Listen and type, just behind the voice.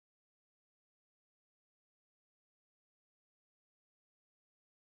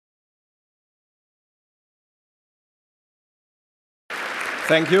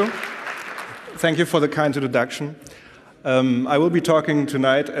Thank you. Thank you for the kind introduction. I will be talking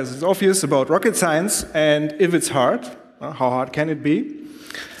tonight, as is obvious, about rocket science and if it's hard, how hard can it be?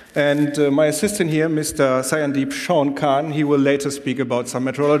 And my assistant here, Mr. Sayandeep Shaun Khan, he will later speak about some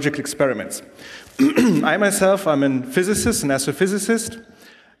meteorological experiments. I myself, I'm a physicist, an astrophysicist,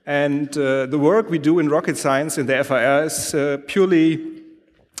 and the work we do in rocket science in the FIR is purely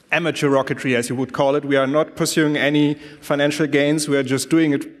amateur rocketry, as you would call it. We are not pursuing any financial gains. We are just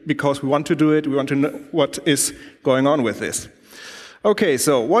doing it because we want to do it. We want to know what is going on with this. Okay,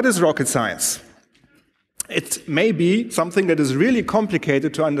 so what is rocket science? It may be something that is really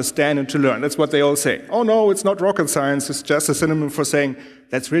complicated to understand and to learn. That's what they all say. Oh no, it's not rocket science. It's just a synonym for saying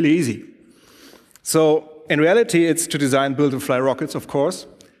that's really easy. So in reality, it's to design, build, and fly rockets, of course.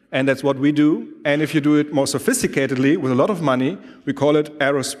 And that's what we do. And if you do it more sophisticatedly, with a lot of money, we call it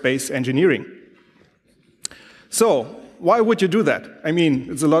aerospace engineering. So why would you do that? I mean,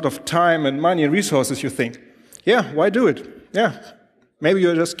 it's a lot of time and money and resources, you think. Yeah, why do it? Yeah, maybe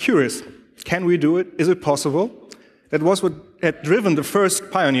you're just curious. Can we do it? Is it possible? That was what had driven the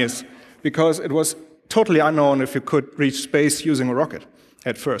first pioneers, because it was totally unknown if you could reach space using a rocket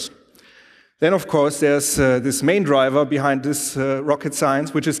at first. Then, of course, there's this main driver behind this rocket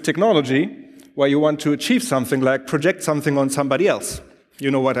science, which is technology, where you want to achieve something like project something on somebody else.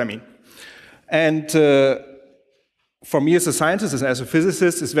 You know what I mean. And for me as a scientist, as a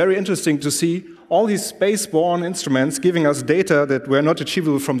physicist, it's very interesting to see all these space-borne instruments giving us data that were not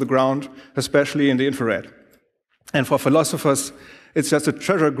achievable from the ground, especially in the infrared. And for philosophers, it's just a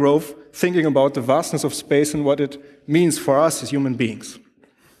treasure trove thinking about the vastness of space and what it means for us as human beings.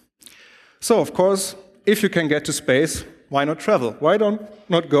 So, of course, if you can get to space, why not travel? Why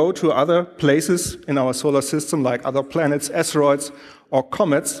not go to other places in our solar system, like other planets, asteroids, or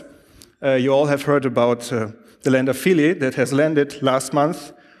comets? You all have heard about the lander Philae that has landed last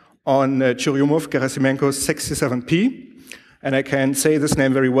month on Churyumov-Gerasimenko's 67P. And I can say this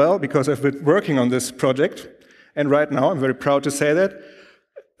name very well because I've been working on this project. And right now, I'm very proud to say that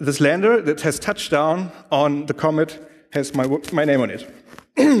this lander that has touched down on the comet has my name on it.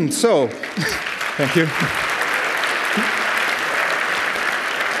 So, thank you.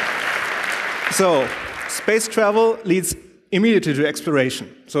 So, space travel leads immediately to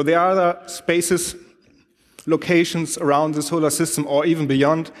exploration. So there are other spaces, locations around the solar system or even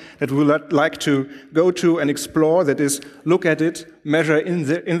beyond that we would like to go to and explore, that is, look at it, measure in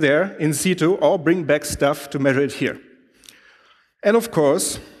there, in situ, or bring back stuff to measure it here. And of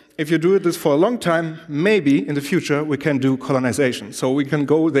course, if you do this for a long time, maybe in the future we can do colonization. So we can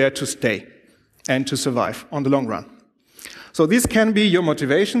go there to stay and to survive on the long run. So these can be your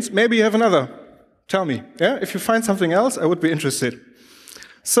motivations. Maybe you have another. Tell me. Yeah? If you find something else, I would be interested.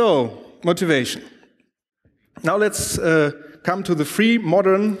 So, motivation. Now let's come to the three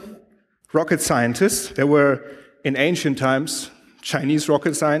modern rocket scientists. There were, in ancient times, Chinese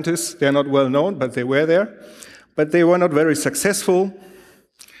rocket scientists. They're not well known, but they were there. But they were not very successful.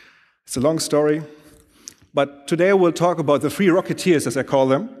 It's a long story, but today we'll talk about the three rocketeers, as I call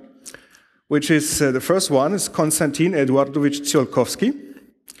them, which is the first one is Konstantin Eduardovich Tsiolkovsky,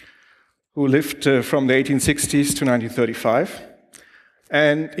 who lived from the 1860s to 1935.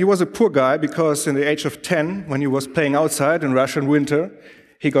 And he was a poor guy because in the age of 10, when he was playing outside in Russian winter,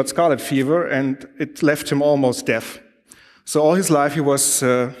 he got scarlet fever and it left him almost deaf. So all his life he was,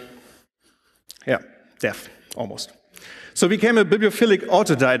 deaf, almost. So he became a bibliophilic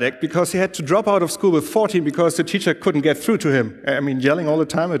autodidact because he had to drop out of school with 14 because the teacher couldn't get through to him. I mean, yelling all the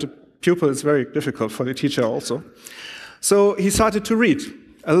time at a pupil is very difficult for the teacher also. So he started to read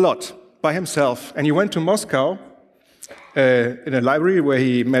a lot by himself. And he went to Moscow in a library where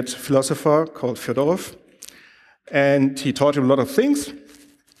he met a philosopher called Fyodorov. And he taught him a lot of things.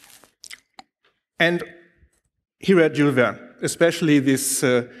 And he read Jules Verne, especially these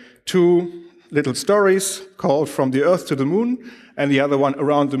two little stories called From the Earth to the Moon, and the other one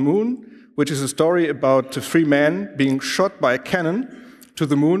Around the Moon, which is a story about three men being shot by a cannon to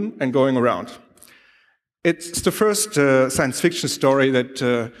the moon and going around. It's the first science fiction story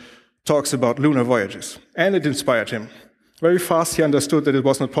that talks about lunar voyages, and it inspired him. Very fast he understood that it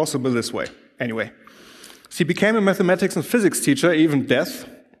was not possible this way. Anyway, so he became a mathematics and physics teacher, even deaf.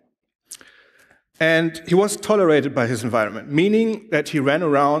 And he was tolerated by his environment, meaning that he ran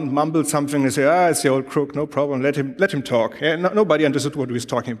around, mumbled something, and said, it's the old crook, no problem, let him talk. Yeah, nobody understood what he was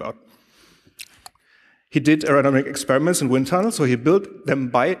talking about. He did aerodynamic experiments in wind tunnels, so he built them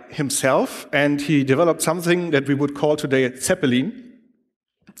by himself, and he developed something that we would call today a Zeppelin,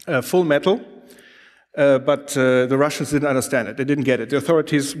 full metal, but the Russians didn't understand it, they didn't get it, the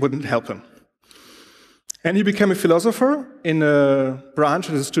authorities wouldn't help him. And he became a philosopher in a branch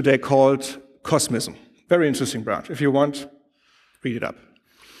that is today called cosmism. Very interesting branch. If you want, read it up.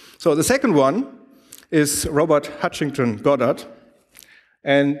 So the second one is Robert Hutchington Goddard.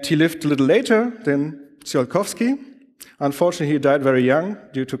 And he lived a little later than Tsiolkovsky. Unfortunately, he died very young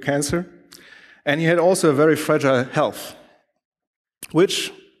due to cancer. And he had also a very fragile health,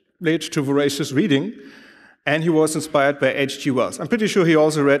 which led to voracious reading. And he was inspired by H.G. Wells. I'm pretty sure he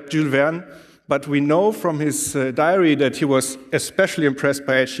also read Jules Verne, but we know from his diary that he was especially impressed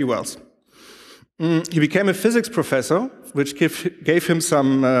by H.G. Wells. He became a physics professor, which gave him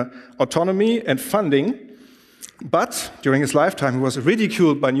some autonomy and funding. But during his lifetime, he was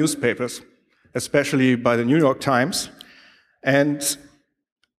ridiculed by newspapers, especially by the New York Times. And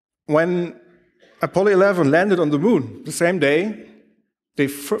when Apollo 11 landed on the moon the same day, they,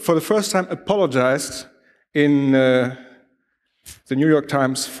 for the first time, apologized in the New York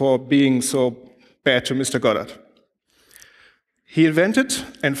Times for being so bad to Mr. Goddard. He invented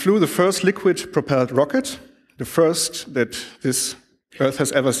and flew the first liquid-propelled rocket, the first that this Earth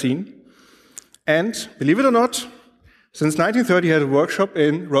has ever seen. And, believe it or not, since 1930 he had a workshop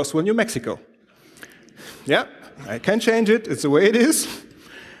in Roswell, New Mexico. Yeah, I can change it, it's the way it is.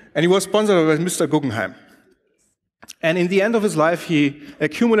 And he was sponsored by Mr. Guggenheim. And in the end of his life, he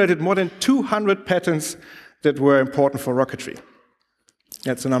accumulated more than 200 patents that were important for rocketry.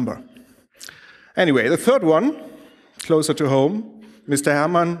 That's a number. Anyway, the third one, closer to home, Mr.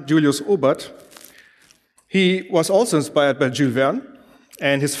 Hermann Julius Obert. He was also inspired by Jules Verne,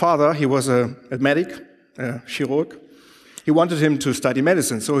 and his father, he was a medic, a chirurg. He wanted him to study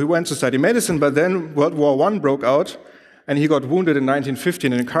medicine, so he went to study medicine, but then World War I broke out, and he got wounded in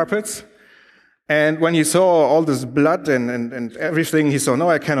 1915 in Carpets. And when he saw all this blood and everything, he saw, no,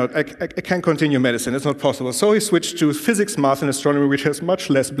 I can't continue medicine, it's not possible. So he switched to physics, math, and astronomy, which has much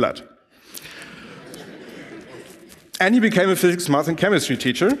less blood. And he became a physics, math, and chemistry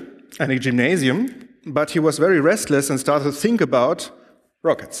teacher at a gymnasium, but he was very restless and started to think about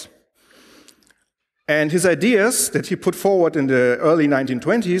rockets. And his ideas that he put forward in the early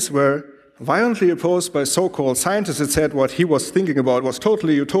 1920s were violently opposed by so-called scientists that said what he was thinking about was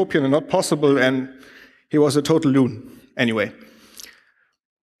totally utopian and not possible, and he was a total loon. Anyway,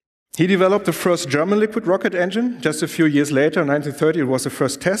 he developed the first German liquid rocket engine. Just a few years later, in 1930, it was the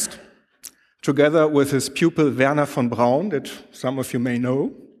first test, together with his pupil Werner von Braun, that some of you may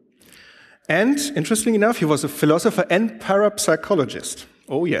know. And, interestingly enough, he was a philosopher and parapsychologist.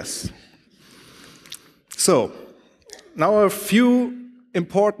 Oh, yes. So, now a few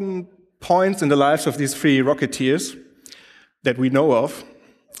important points in the lives of these three rocketeers that we know of.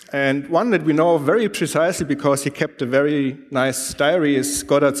 And one that we know of very precisely because he kept a very nice diary is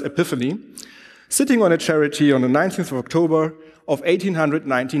Goddard's Epiphany, sitting on a charity on the 19th of October of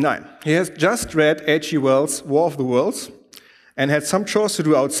 1899. He has just read H.G. Wells' War of the Worlds and had some chores to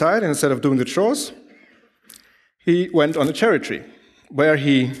do outside, and instead of doing the chores, he went on a charity where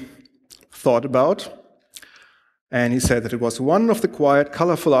he thought about. And he said that it was one of the quiet,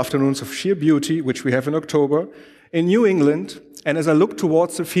 colorful afternoons of sheer beauty, which we have in October, in New England. And as I looked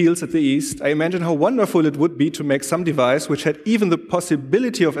towards the fields at the east, I imagined how wonderful it would be to make some device which had even the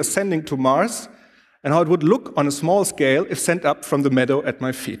possibility of ascending to Mars, and how it would look on a small scale if sent up from the meadow at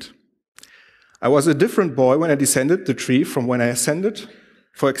my feet. I was a different boy when I descended the tree from when I ascended,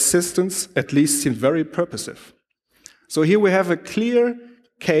 for existence at least seemed very purposive. So here we have a clear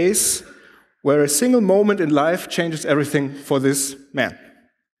case where a single moment in life changes everything for this man.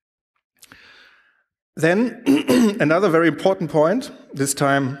 Then, another very important point, this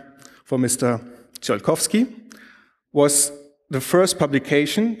time for Mr. Tsiolkovsky, was the first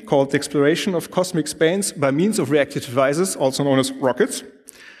publication called The Exploration of Cosmic Space by Means of Reactive Devices, also known as rockets.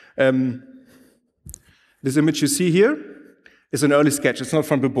 This image you see here is an early sketch. It's not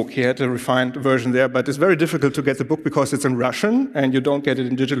from the book. He had a refined version there, but it's very difficult to get the book because it's in Russian and you don't get it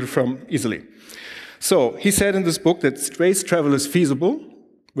in digital form easily. So he said in this book that space travel is feasible,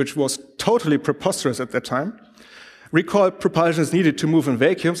 which was totally preposterous at that time. Recoil propulsion is needed to move in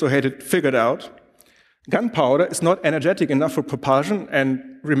vacuum, so he had it figured out. Gunpowder is not energetic enough for propulsion, and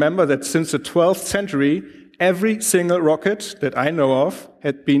remember that since the 12th century, every single rocket that I know of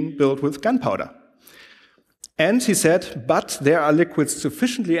had been built with gunpowder. And he said, but there are liquids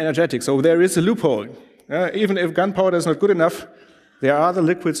sufficiently energetic, so there is a loophole. Even if gunpowder is not good enough, there are other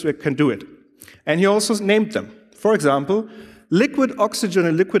liquids that can do it. And he also named them. For example, liquid oxygen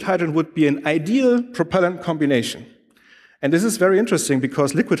and liquid hydrogen would be an ideal propellant combination. And this is very interesting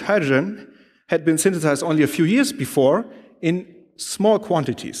because liquid hydrogen had been synthesized only a few years before in small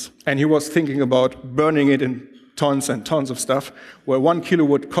quantities. And he was thinking about burning it in tons and tons of stuff, where 1 kilo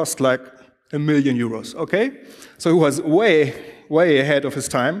would cost like 1 million euros, okay? So he was way, way ahead of his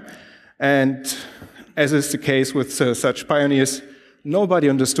time. And as is the case with such pioneers, nobody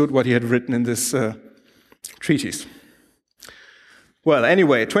understood what he had written in this treatise. Well,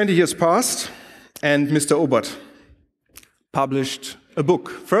 anyway, 20 years passed, and Mr. Obert published a book.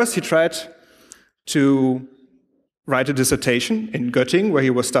 First, he tried to write a dissertation in Göttingen, where he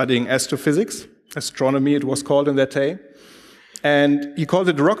was studying astrophysics, astronomy it was called in that day. And he called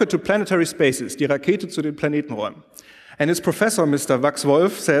it Rocket to Planetary Spaces, die Rakete zu den Planetenräumen. And his professor, Mr.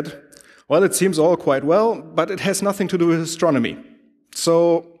 Wachs-Wolf, said, well, it seems all quite well, but it has nothing to do with astronomy.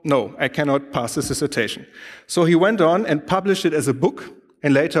 So, no, I cannot pass this dissertation. So he went on and published it as a book,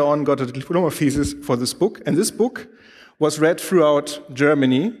 and later on got a diploma thesis for this book. And this book was read throughout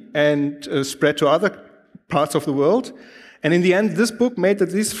Germany and spread to other parts of the world. And in the end, this book made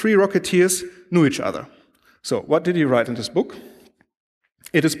that these three rocketeers knew each other. So, what did he write in this book?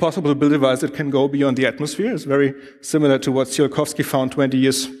 It is possible to build a device that can go beyond the atmosphere. It's very similar to what Tsiolkovsky found 20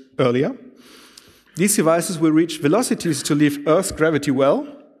 years earlier. These devices will reach velocities to leave Earth's gravity well.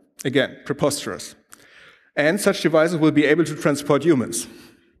 Again, preposterous. And such devices will be able to transport humans.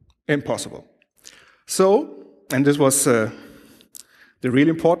 Impossible. So, and this was the really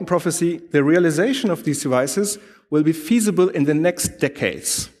important prophecy, the realization of these devices will be feasible in the next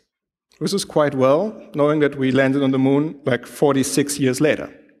decades. This is quite well, knowing that we landed on the moon like 46 years later.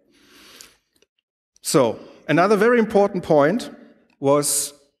 So, another very important point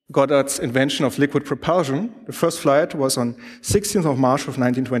was Goddard's invention of liquid propulsion. The first flight was on 16th of March of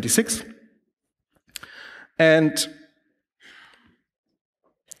 1926. And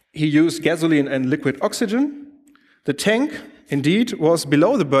he used gasoline and liquid oxygen. The tank, indeed, was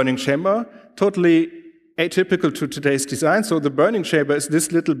below the burning chamber, totally atypical to today's design. So the burning chamber is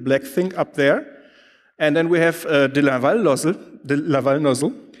this little black thing up there. And then we have the Laval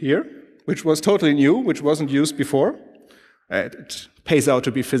nozzle here, which was totally new, which wasn't used before. It pays out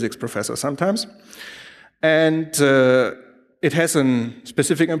to be physics professor sometimes. And it has a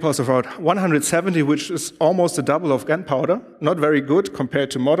specific impulse of about 170, which is almost the double of gunpowder. Not very good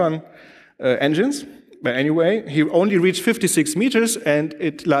compared to modern engines. But anyway, he only reached 56 meters, and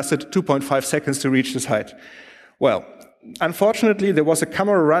it lasted 2.5 seconds to reach this height. Well, unfortunately, there was a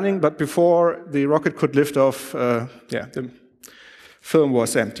camera running, but before the rocket could lift off, the film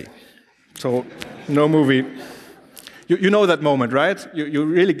was empty. So, no movie. You know that moment, right? You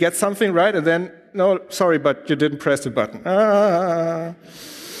really get something right, and then, no, sorry, but you didn't press the button.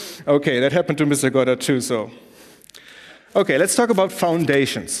 Okay, that happened to Mr. Goddard too, so. Okay, let's talk about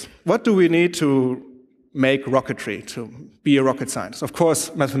foundations. What do we need to make rocketry, to be a rocket scientist? Of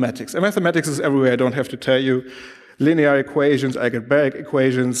course, mathematics. And mathematics is everywhere, I don't have to tell you. Linear equations, algebraic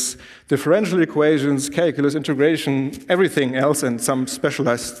equations, differential equations, calculus, integration, everything else, and some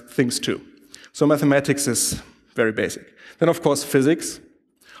specialized things too. So mathematics is very basic. Then, of course, physics.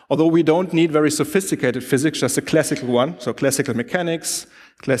 Although we don't need very sophisticated physics, just a classical one, so classical mechanics,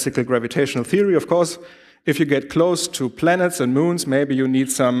 classical gravitational theory, of course. If you get close to planets and moons, maybe you need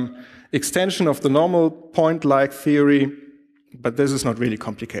some extension of the normal point-like theory, but this is not really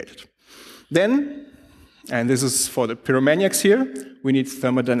complicated. Then, and this is for the pyromaniacs here, we need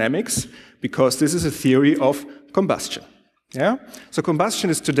thermodynamics, because this is a theory of combustion. Yeah? So combustion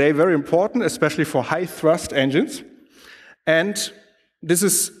is today very important, especially for high-thrust engines. And this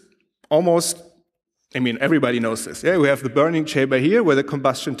is almost, I mean, everybody knows this. Yeah? We have the burning chamber here, where the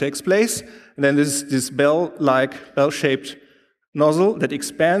combustion takes place, and then this bell-shaped nozzle that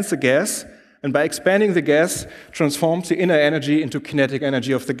expands the gas, and by expanding the gas, transforms the inner energy into kinetic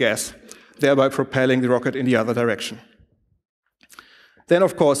energy of the gas, thereby propelling the rocket in the other direction. Then,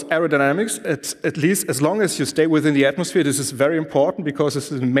 of course, aerodynamics, at least as long as you stay within the atmosphere, this is very important because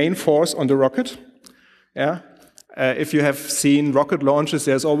this is the main force on the rocket. Yeah? If you have seen rocket launches,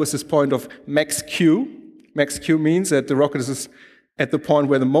 there's always this point of max Q. Max Q means that the rocket is at the point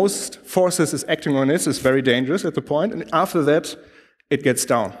where the most forces is acting on it. It's very dangerous at the point, and after that, it gets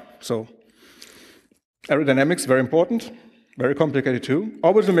down. So, aerodynamics, very important, very complicated too.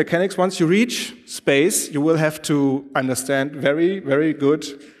 Orbital mechanics, once you reach space, you will have to understand very, very good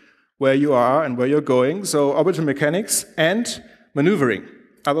where you are and where you're going. So, orbital mechanics and maneuvering.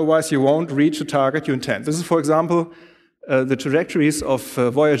 Otherwise, you won't reach the target you intend. This is, for example, the trajectories of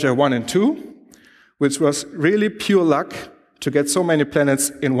Voyager 1 and 2, which was really pure luck to get so many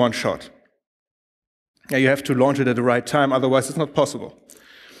planets in one shot. Yeah, you have to launch it at the right time, otherwise it's not possible.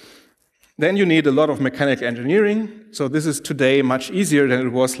 Then you need a lot of mechanical engineering. So this is today much easier than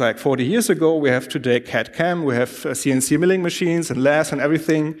it was like 40 years ago. We have today CAD/CAM, we have CNC milling machines and lathes and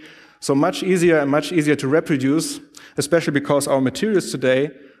everything. So much easier and much easier to reproduce, especially because our materials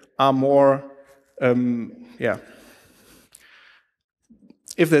today are more,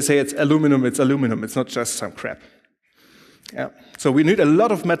 if they say it's aluminum, it's aluminum. It's not just some crap. Yeah. So we need a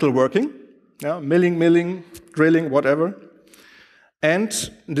lot of metal working, milling, drilling, whatever. And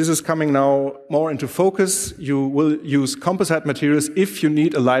this is coming now more into focus. You will use composite materials if you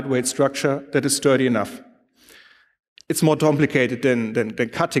need a lightweight structure that is sturdy enough. It's more complicated than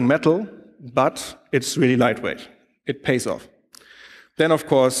cutting metal, but it's really lightweight. It pays off. Then, of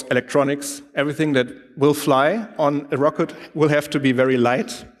course, electronics. Everything that will fly on a rocket will have to be very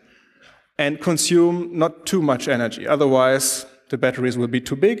light and consume not too much energy. Otherwise, the batteries will be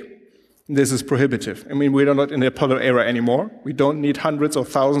too big. This is prohibitive. I mean, we're not in the Apollo era anymore. We don't need hundreds or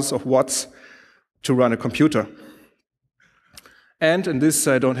thousands of watts to run a computer. And this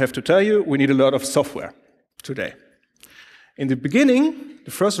I don't have to tell you, we need a lot of software today. In the beginning,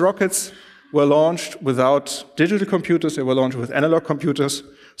 the first rockets were launched without digital computers. They were launched with analog computers.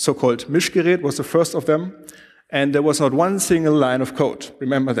 So-called Mischgerät was the first of them. And there was not one single line of code.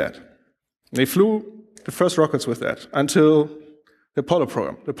 Remember that. They flew the first rockets with that until the Apollo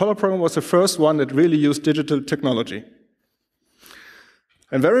program. The Apollo program was the first one that really used digital technology.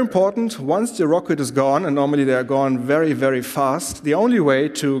 And very important, once the rocket is gone, and normally they are gone very, very fast, the only way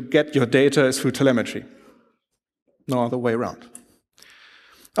to get your data is through telemetry. No other way around.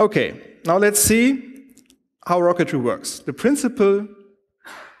 Okay, now let's see how rocketry works. The principle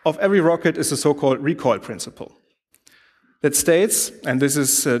of every rocket is the so-called recoil principle. That states, and this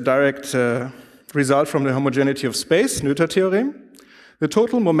is a direct result from the homogeneity of space, Noether theorem, the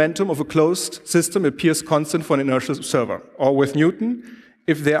total momentum of a closed system appears constant for an inertial observer. Or with Newton,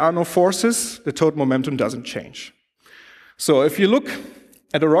 if there are no forces, the total momentum doesn't change. So if you look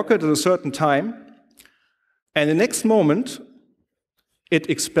at a rocket at a certain time, and the next moment, it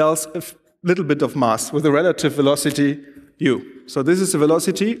expels a little bit of mass with a relative velocity u. So this is the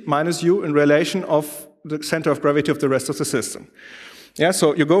velocity minus u in relation of the center of gravity of the rest of the system. Yeah,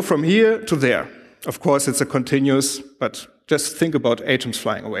 so you go from here to there. Of course, it's a continuous, but just think about atoms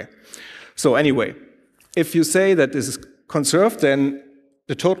flying away. So anyway, if you say that this is conserved, then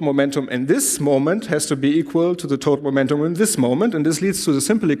the total momentum in this moment has to be equal to the total momentum in this moment, and this leads to the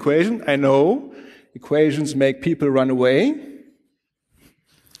simple equation. I know equations make people run away.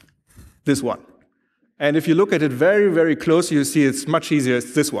 This one. And if you look at it very, very closely, you see it's much easier.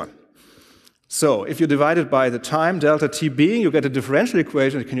 It's this one. So if you divide it by the time, delta t being, you get a differential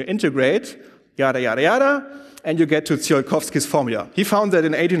equation. You can integrate, yada, yada, yada, and you get to Tsiolkovsky's formula. He found that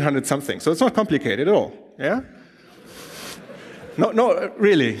in 1800 something, so it's not complicated at all. Yeah? No,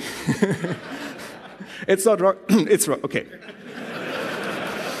 really. It's not wrong. It's wrong. Okay.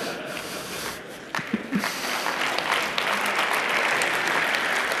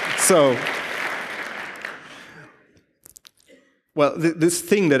 So, well, this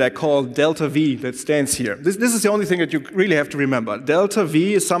thing that I call delta V that stands here, this is the only thing that you really have to remember. Delta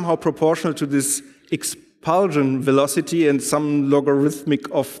V is somehow proportional to this expulsion velocity and some logarithmic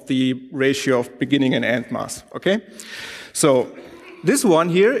of the ratio of beginning and end mass, okay? So, this one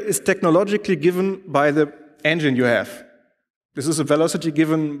here is technologically given by the engine you have. This is a velocity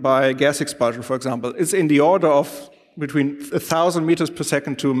given by gas expulsion, for example. It's in the order of between 1,000 meters per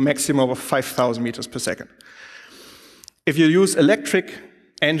second to a maximum of 5,000 meters per second. If you use electric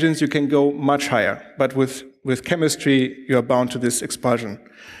engines, you can go much higher, but with chemistry, you are bound to this expulsion.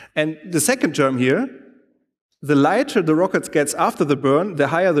 And the second term here, the lighter the rocket gets after the burn, the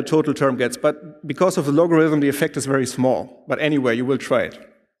higher the total term gets, but because of the logarithm, the effect is very small. But anyway, you will try it.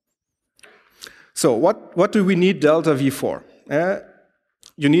 So what do we need delta V for?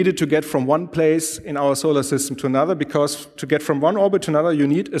 You need it to get from one place in our solar system to another, because to get from one orbit to another, you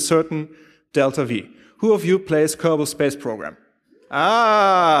need a certain delta V. Who of you plays Kerbal Space Program?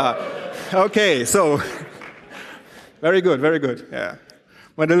 Ah, okay, so very good, very good. Yeah,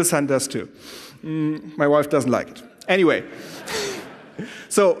 my little son does too. My wife doesn't like it. Anyway,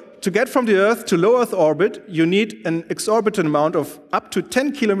 so to get from the Earth to low Earth orbit, you need an exorbitant amount of up to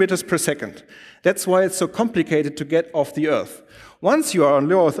 10 kilometers per second. That's why it's so complicated to get off the Earth. Once you are on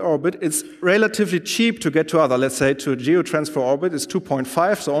low Earth orbit, it's relatively cheap to get to other. Let's say to a geotransfer orbit, it's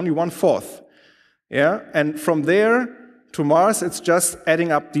 2.5, so only 1/4. Yeah, and from there to Mars, it's just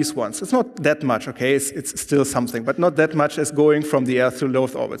adding up these ones. It's not that much, okay? It's still something, but not that much as going from the Earth to low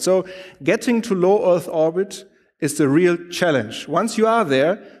Earth orbit. So getting to low Earth orbit is the real challenge. Once you are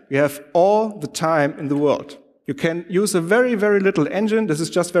there, you have all the time in the world. You can use a very, very little engine. This is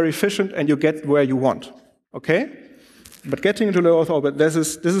just very efficient, and you get where you want, okay? But getting into low Earth orbit, this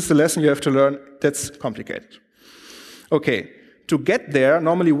is the lesson you have to learn. That's complicated. Okay, to get there,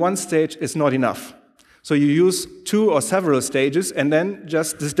 normally one stage is not enough. So you use 2 or several stages, and then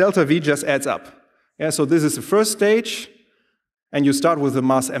just this delta V just adds up. Yeah, so this is the first stage, and you start with the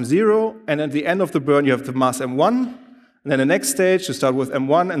mass m0, and at the end of the burn you have the mass m1, and then the next stage you start with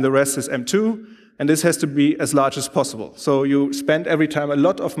m1, and the rest is m2, and this has to be as large as possible. So you spend every time a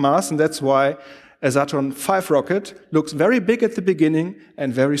lot of mass, and that's why a Saturn V rocket looks very big at the beginning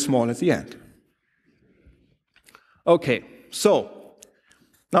and very small at the end. Okay, so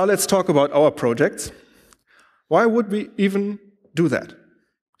now let's talk about our projects. Why would we even do that?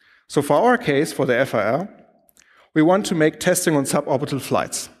 So for our case, for the FIR, we want to make testing on suborbital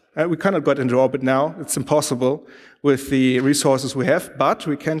flights. We cannot get into orbit now, it's impossible with the resources we have, but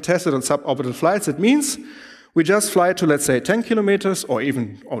we can test it on suborbital flights. It means we just fly to, let's say, 10 kilometers or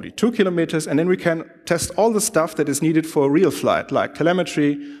even only 2 kilometers, and then we can test all the stuff that is needed for a real flight, like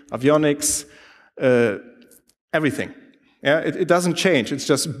telemetry, avionics, everything. Yeah, it doesn't change, it's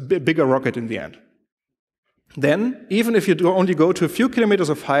just a bigger rocket in the end. Then, even if you only go to a few kilometers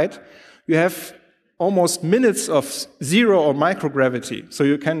of height, you have almost minutes of zero or microgravity. So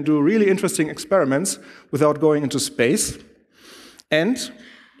you can do really interesting experiments without going into space. And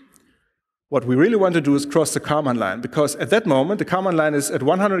what we really want to do is cross the Kármán line, because at that moment, the Kármán line is at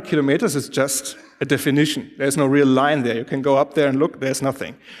 100 kilometers, it's just a definition. There's no real line there. You can go up there and look, there's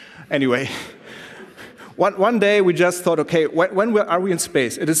nothing. Anyway. One day we just thought, okay, when are we in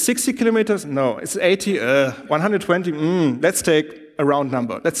space? It is 60 kilometers? No. It's 80, 120, let's take a round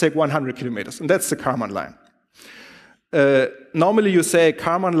number. Let's take 100 kilometers, and that's the Kármán line. Normally you say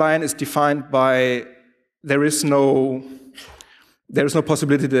Kármán line is defined by there is no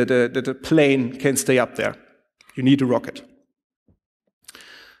possibility that a plane can stay up there. You need a rocket.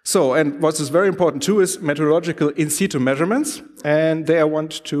 So, and what is very important too is meteorological in situ measurements, and there I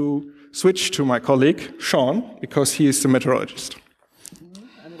want to switch to my colleague, Sean, because he is the meteorologist.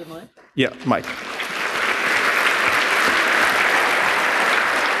 And the mic? Yeah, Mike.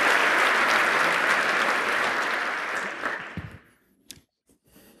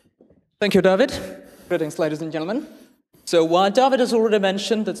 Thank you, David. Greetings, ladies and gentlemen. So David has already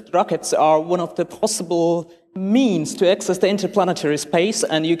mentioned that rockets are one of the possible means to access the interplanetary space,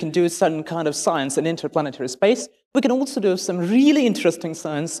 and you can do some kind of science in interplanetary space. We can also do some really interesting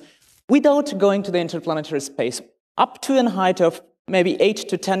science without going to the interplanetary space, up to a height of maybe 8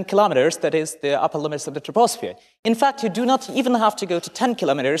 to 10 kilometers, that is the upper limits of the troposphere. In fact, you do not even have to go to 10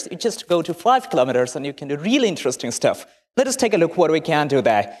 kilometers, you just go to 5 kilometers and you can do really interesting stuff. Let us take a look what we can do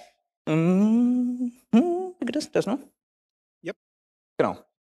there. Look at this, no? Yep. Genau.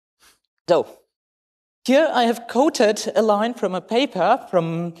 So, here I have quoted a line from a paper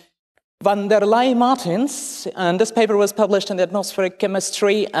from Van der Leyen Martins, and this paper was published in the Atmospheric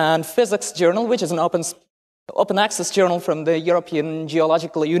Chemistry and Physics Journal, which is an open access journal from the European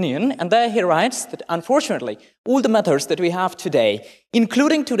Geological Union. And there he writes that, unfortunately, all the methods that we have today,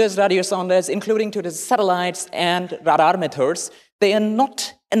 including today's radio sondes, including today's satellites and radar methods, they are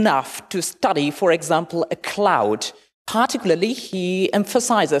not enough to study, for example, a cloud. Particularly, he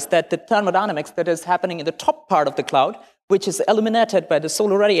emphasizes that the thermodynamics that is happening in the top part of the cloud, which is illuminated by the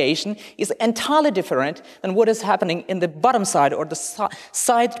solar radiation, is entirely different than what is happening in the bottom side or the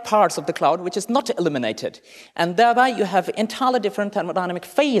side parts of the cloud, which is not illuminated. And thereby you have entirely different thermodynamic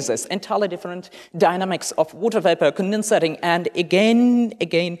phases, entirely different dynamics of water vapor condensating and again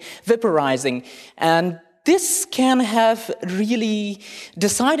vaporizing. And this can have really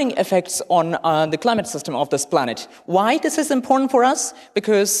deciding effects on the climate system of this planet. Why this is important for us?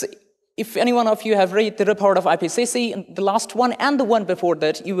 Because if any one of you have read the report of IPCC, the last one and the one before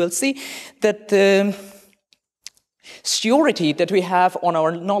that, you will see that the surety that we have on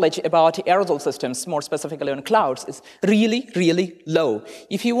our knowledge about aerosol systems, more specifically on clouds, is really, really low.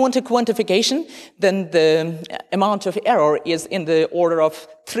 If you want a quantification, then the amount of error is in the order of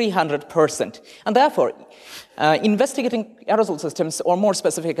 300%. And therefore, investigating aerosol systems, or more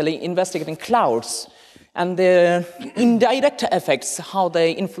specifically, investigating clouds, and the indirect effects, how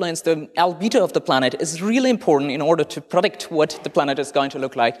they influence the albedo of the planet, is really important in order to predict what the planet is going to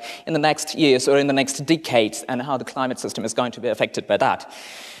look like in the next years or in the next decades, and how the climate system is going to be affected by that.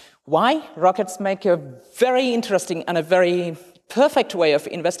 Why? Rockets make a very interesting and a very perfect way of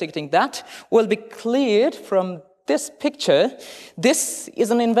investigating that will be cleared from this picture. This is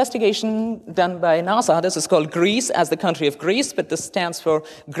an investigation done by NASA. This is called GREECE, as the country of Greece, but this stands for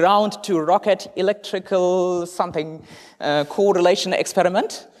Ground to Rocket Electrical something Correlation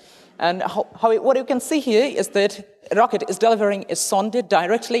Experiment. And what you can see here is that a rocket is delivering a sonde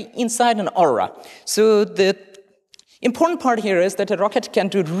directly inside an aura. So the Important part here is that a rocket can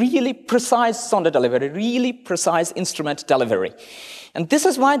do really precise sonde delivery, really precise instrument delivery. And this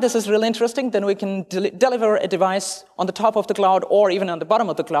is why this is really interesting. Then we can deliver a device on the top of the cloud or even on the bottom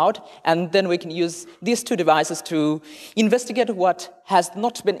of the cloud, and then we can use these two devices to investigate what has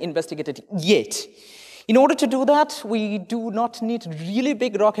not been investigated yet. In order to do that, we do not need really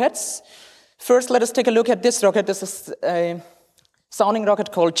big rockets. First, let us take a look at this rocket. This is a sounding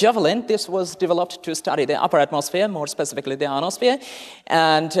rocket called Javelin. This was developed to study the upper atmosphere, more specifically the ionosphere,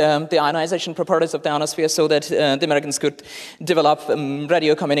 and the ionization properties of the ionosphere so that the Americans could develop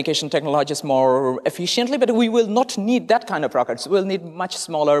radio communication technologies more efficiently, but we will not need that kind of rockets. We'll need much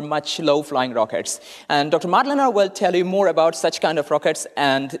smaller, much low-flying rockets. And Dr. Madlener will tell you more about such kind of rockets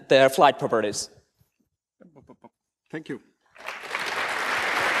and their flight properties. Thank you.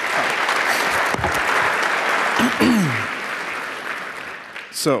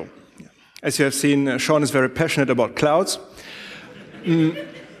 So, as you have seen, Sean is very passionate about clouds.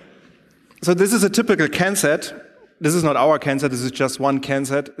 So this is a typical CanSat. This is not our CanSat, this is just one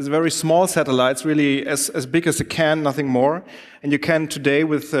CanSat. It's a very small satellite, really as big as a can, nothing more. And you can today,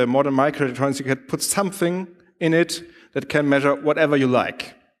 with modern microelectronics, you can put something in it that can measure whatever you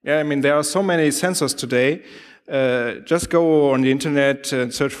like. Yeah, I mean, there are so many sensors today. Just go on the internet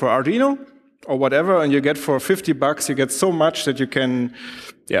and search for Arduino or whatever, and you get for $50, you get so much that you can,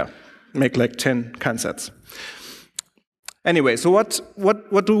 make like 10 CanSats. Anyway, so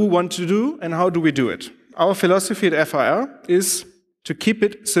what do we want to do, and how do we do it? Our philosophy at FIR is to keep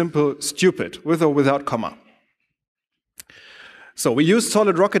it simple, stupid, with or without comma. So we use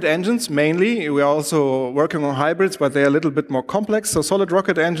solid rocket engines mainly. We are also working on hybrids, but they're a little bit more complex. So solid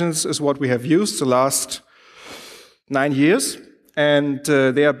rocket engines is what we have used the last 9 years. And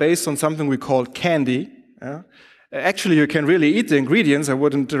they are based on something we call candy. Actually, you can really eat the ingredients. I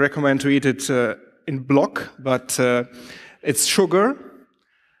wouldn't recommend to eat it in block, but it's sugar,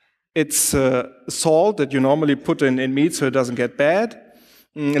 it's salt that you normally put in meat so it doesn't get bad,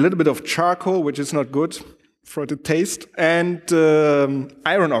 a little bit of charcoal, which is not good for the taste, and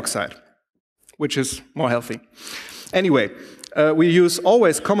iron oxide, which is more healthy. Anyway, we use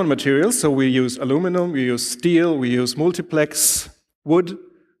always common materials, so we use aluminum, we use steel, we use multiplex, wood,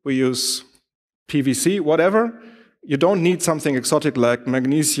 we use PVC, whatever. You don't need something exotic like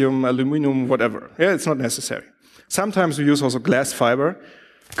magnesium, aluminum, whatever. Yeah, it's not necessary. Sometimes we use also glass fiber.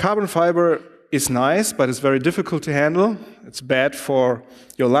 Carbon fiber is nice, but it's very difficult to handle. It's bad for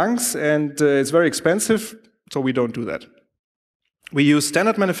your lungs, and it's very expensive, so we don't do that. We use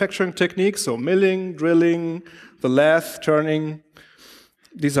standard manufacturing techniques, so milling, drilling, the lathe, turning.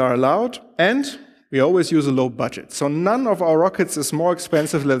 These are allowed, and we always use a low budget. So none of our rockets is more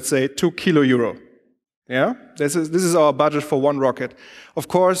expensive, let's say, 2 kilo euro. Yeah, this is our budget for one rocket. Of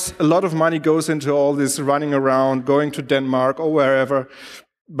course, a lot of money goes into all this running around, going to Denmark or wherever,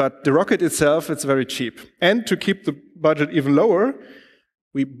 but the rocket itself, it's very cheap. And to keep the budget even lower,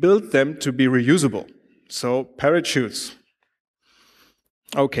 we built them to be reusable. So parachutes.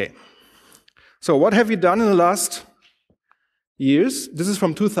 Okay. So what have we done in the last years? This is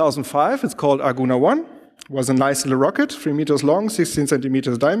from 2005. It's called Arguna 1. It was a nice little rocket, 3 meters long, 16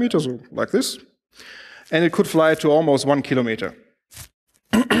 centimeters diameter, so like this. And it could fly to almost 1 kilometer.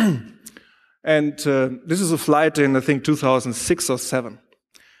 And this is a flight in, I think, 2006 or 7.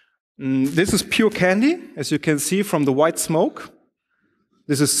 This is pure candy, as you can see from the white smoke.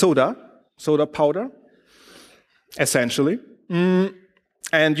 This is soda powder, essentially.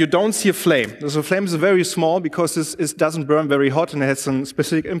 And you don't see a flame. The flame is very small because it doesn't burn very hot and it has some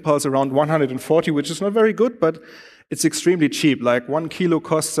specific impulse around 140, which is not very good, but it's extremely cheap. Like 1 kilo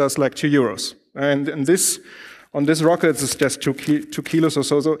costs us like 2 euros. And on this rocket, it's just 2 kilos or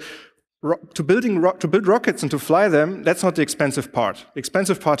so. So to build rockets and to fly them, that's not the expensive part. The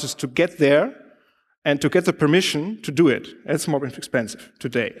expensive part is to get there and to get the permission to do it. It's more expensive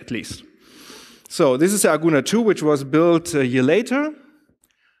today, at least. So this is the Arguna 2, which was built a year later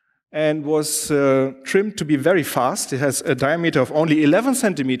and was trimmed to be very fast. It has a diameter of only 11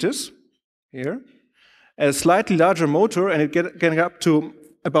 centimeters here, a slightly larger motor, and it getting up to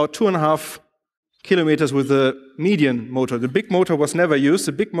about 2.5 kilometers with the median motor. The big motor was never used.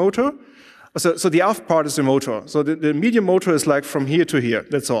 The big motor, so the aft part is the motor. So the medium motor is like from here to here,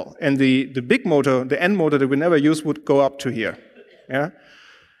 that's all. And the big motor, the end motor that we never use, would go up to here. Yeah?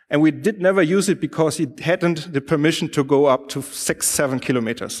 And we did never use it because it hadn't the permission to go up to 6-7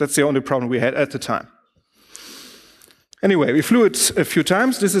 kilometers. That's the only problem we had at the time. Anyway, we flew it a few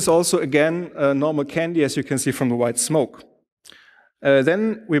times. This is also, again, normal candy, as you can see from the white smoke.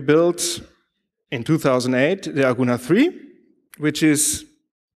 Then we built, in 2008, the Arguna 3, which is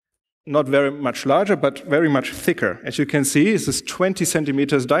not very much larger, but very much thicker. As you can see, this is 20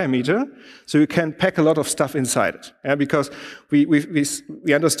 centimeters diameter, so you can pack a lot of stuff inside it. Yeah, because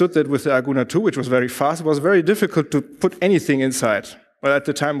we understood that with the Arguna 2, which was very fast, it was very difficult to put anything inside. Well, at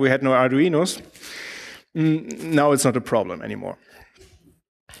the time we had no Arduinos. Now it's not a problem anymore.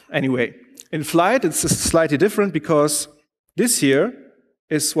 Anyway, in flight it's slightly different because this here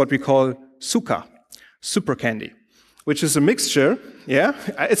is what we call Suka, super candy, which is a mixture. Yeah,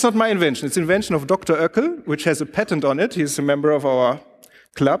 it's not my invention. It's the invention of Dr. Oeckel, which has a patent on it. He's a member of our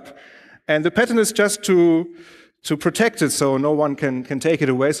club. And the patent is just to protect it so no one can take it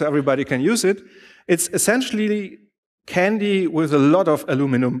away, so everybody can use it. It's essentially candy with a lot of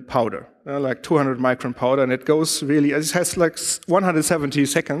aluminum powder, like 200 micron powder, and it goes really, it has like 170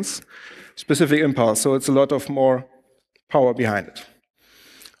 seconds specific impulse, so it's a lot of more power behind it.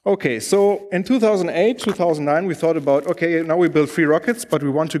 Okay, so in 2008, 2009, we thought about, okay, now we build 3 rockets, but we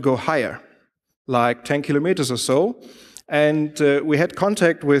want to go higher, like 10 kilometers or so. And we had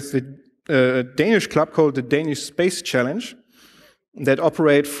contact with the Danish club called the Danish Space Challenge that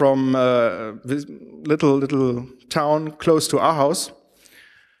operate from this little town close to our house.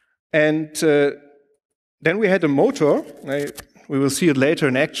 And then we had a motor. We will see it later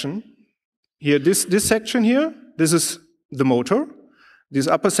in action. Here, this section here, this is the motor. This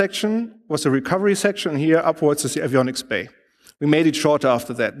upper section was the recovery section, and here upwards is the avionics bay. We made it shorter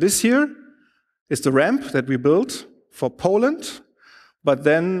after that. This here is the ramp that we built for Poland, but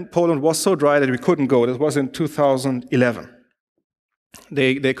then Poland was so dry that we couldn't go. This was in 2011.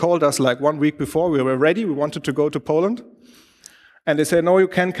 They called us like 1 week before. We were ready. We wanted to go to Poland. And they said, no, you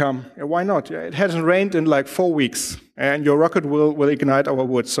can come. Yeah, why not? Yeah, it hasn't rained in like 4 weeks, and your rocket will ignite our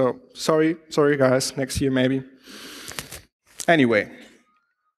wood. So sorry guys, next year maybe. Anyway.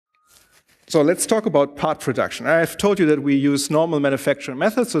 So let's talk about part production. I've told you that we use normal manufacturing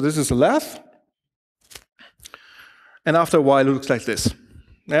methods. So this is a lathe. And after a while, it looks like this.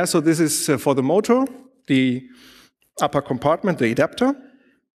 Yeah, so this is for the motor, the upper compartment, the adapter.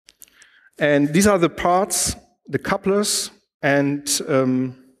 And these are the parts, the couplers, and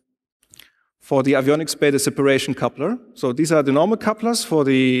for the avionics bay, the separation coupler. So these are the normal couplers for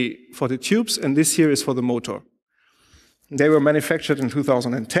the tubes, and this here is for the motor. They were manufactured in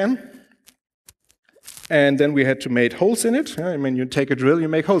 2010. And then we had to make holes in it. I mean, you take a drill, you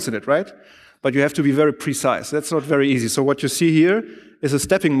make holes in it, right? But you have to be very precise. That's not very easy. So what you see here is a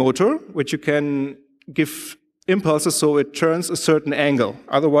stepping motor, which you can give impulses so it turns a certain angle.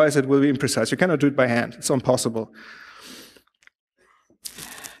 Otherwise, it will be imprecise. You cannot do it by hand. It's impossible.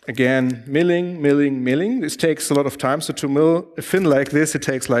 Again, milling. This takes a lot of time. So to mill a fin like this, it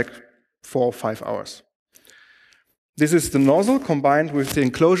takes like 4 or 5 hours. This is the nozzle combined with the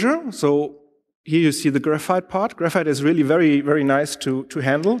enclosure. So here you see the graphite part. Graphite is really very, very nice to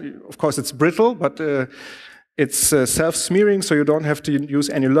handle. Of course, it's brittle, but it's self-smearing, so you don't have to use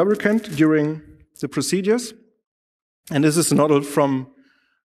any lubricant during the procedures. And this is a nozzle from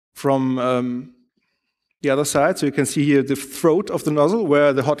the other side. So you can see here the throat of the nozzle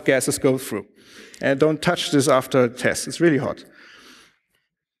where the hot gases go through. And don't touch this after test. It's really hot.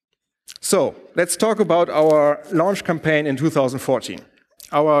 So let's talk about our launch campaign in 2014.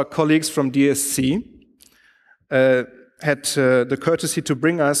 Our colleagues from DSC had the courtesy to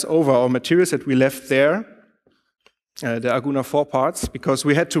bring us over our materials that we left there, the Arguna 4 parts, because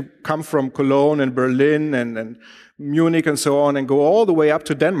we had to come from Cologne and Berlin and Munich and so on and go all the way up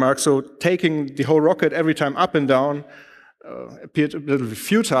to Denmark. So taking the whole rocket every time up and down appeared a little bit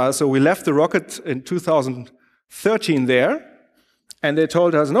futile. So we left the rocket in 2013 there, and they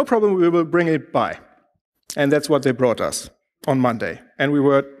told us, no problem, we will bring it by. And that's what they brought us on Monday, and we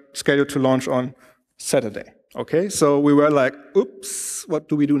were scheduled to launch on Saturday. Okay, so we were like, oops, what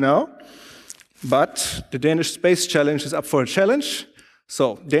do we do now? But the Danish Space Challenge is up for a challenge,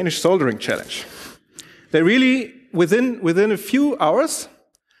 so Danish Soldering Challenge. They really, within a few hours,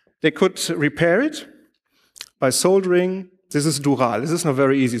 they could repair it by soldering. This is dural. This is not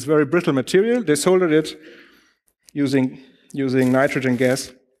very easy. It's very brittle material. They soldered it using nitrogen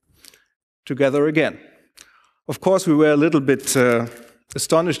gas together again. Of course, we were a little bit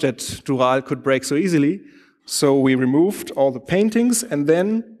astonished that dural could break so easily, so we removed all the paintings and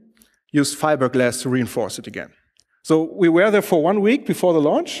then used fiberglass to reinforce it again. So we were there for 1 week before the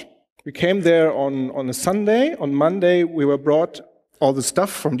launch. We came there on a Sunday. On Monday, we were brought all the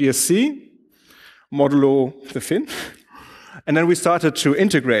stuff from DSC, modulo the fin, and then we started to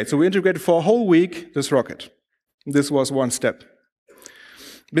integrate. So we integrated for a whole week this rocket. This was one step.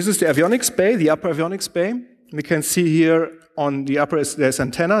 This is the avionics bay, the upper avionics bay. We can see here on the upper there's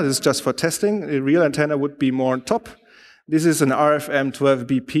antenna. This is just for testing. The real antenna would be more on top. This is an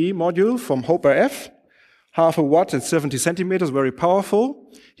RFM12BP module from HOPE-RF. Half a watt at 70 centimeters, very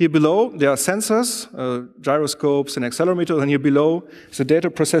powerful. Here below, there are sensors, gyroscopes and accelerometers, and here below is a data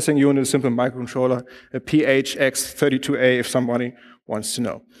processing unit, a simple microcontroller, a PHX32A if somebody wants to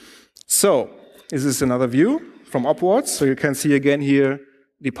know. So, this is another view from upwards. So you can see again here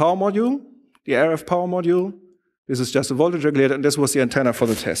the power module, the RF power module. This is just a voltage regulator, and this was the antenna for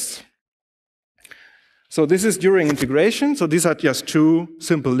the tests. So this is during integration. So these are just two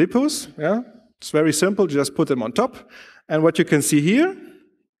simple LiPos, yeah? It's very simple, just put them on top. And what you can see here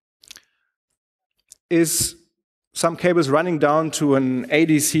is some cables running down to an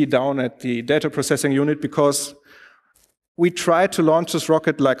ADC down at the data processing unit, because we tried to launch this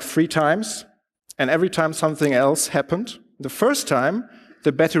rocket like 3 times, and every time something else happened. The first time,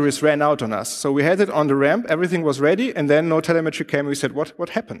 the batteries ran out on us. So we had it on the ramp, everything was ready, and then no telemetry came. We said, what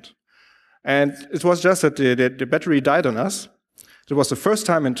happened? And it was just that the battery died on us. It was the first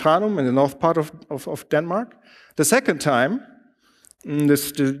time in Tranum, in the north part of Denmark. The second time,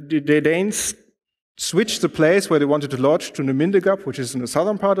 the Danes switched the place where they wanted to launch to Nemindegab, which is in the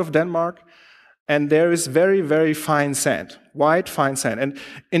southern part of Denmark, and there is very, very fine sand, white fine sand. And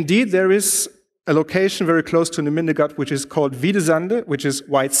indeed, there is a location very close to Nemindegab, which is called Wiedesande, which is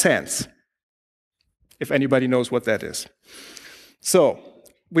white sands, if anybody knows what that is. So,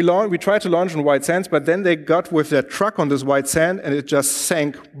 we tried to launch on white sands, but then they got with their truck on this white sand, and it just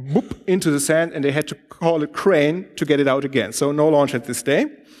sank boop, into the sand, and they had to call a crane to get it out again. So no launch at this day.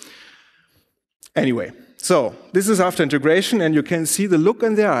 Anyway, so this is after integration, and you can see the look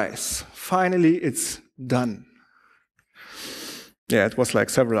in their eyes. Finally, it's done. Yeah, it was like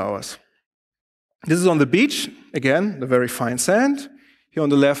several hours. This is on the beach, again, the very fine sand. Here on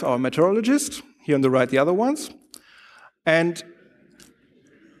the left, our meteorologist. Here on the right, the other ones. And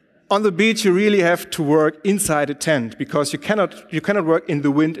on the beach, you really have to work inside a tent, because you cannot work in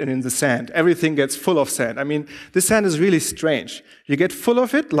the wind and in the sand. Everything gets full of sand. I mean, this sand is really strange. You get full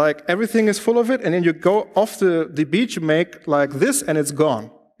of it, like everything is full of it, and then you go off the beach, you make like this, and it's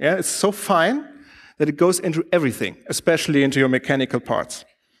gone. Yeah, it's so fine that it goes into everything, especially into your mechanical parts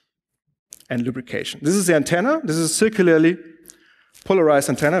and lubrication. This is the antenna. This is a circularly polarized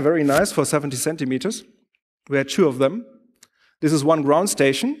antenna, very nice, for 70 centimeters. We had 2 of them. This is one ground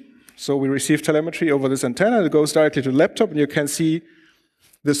station. So we receive telemetry over this antenna. It goes directly to the laptop, and you can see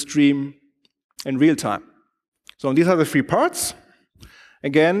the stream in real time. So these are the 3 parts.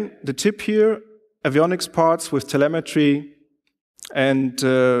 Again, the tip here, avionics parts with telemetry, and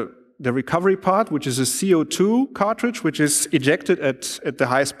the recovery part, which is a CO2 cartridge, which is ejected at the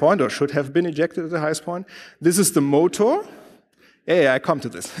highest point, or should have been ejected at the highest point. This is the motor. Yeah, I come to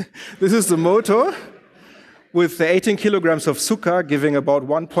this. This is the motor, with the 18 kilograms of sukkah giving about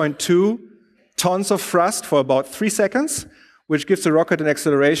 1.2 tons of thrust for about 3 seconds, which gives the rocket an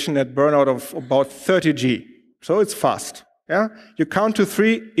acceleration at burnout of about 30 G. So it's fast. Yeah? You count to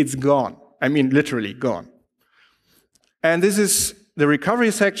 3, it's gone. I mean, literally gone. And this is the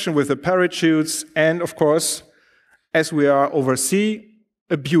recovery section with the parachutes, and of course, as we are over sea,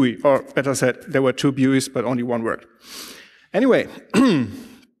 a buoy, or better said, there were 2 buoys, but only one worked. Anyway,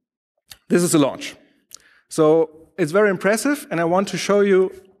 this is the launch. So it's very impressive, and I want to show you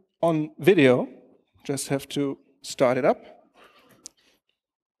on video. Just have to start it up.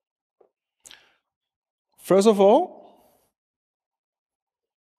 First of all,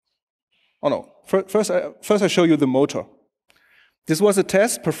 first I show you the motor. This was a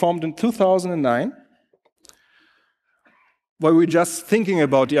test performed in 2009, where we were just thinking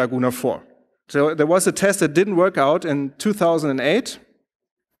about the Aguna 4. So there was a test that didn't work out in 2008.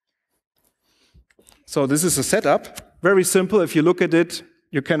 So this is a setup, very simple. If you look at it,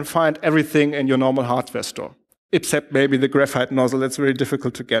 you can find everything in your normal hardware store, except maybe the graphite nozzle. That's very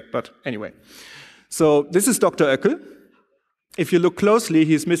difficult to get, but anyway. So this is Dr. Oeckel. If you look closely,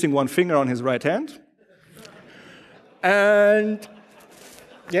 he's missing 1 finger on his right hand. And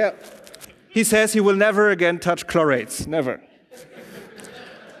yeah, he says he will never again touch chlorates, never.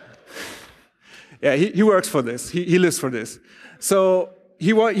 Yeah, he works for this, he lives for this. So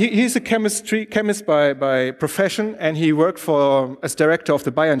he's a chemist by profession, and he worked as director of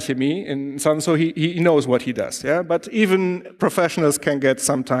the Bayern-Chemie in Sun, so he knows what he does. Yeah, but even professionals can get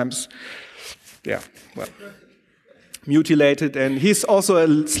sometimes, mutilated, and he's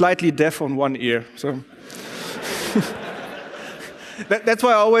also slightly deaf on 1 ear. So that's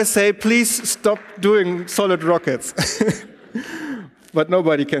why I always say, please stop doing solid rockets. But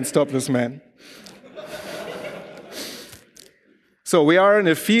nobody can stop this man. So we are in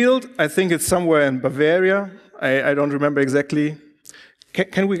a field, I think it's somewhere in Bavaria. I don't remember exactly.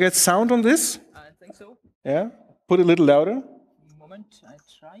 Can we get sound on this? I think so. Yeah? Put it a little louder. Moment, I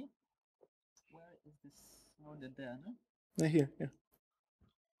try. Where is this? Oh, there, no? Here, yeah.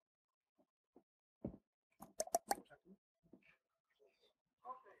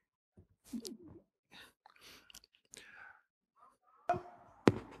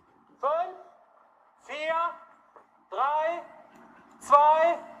 Fünf, 4, 3, 2,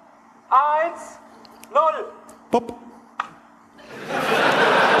 1, 0. Pop.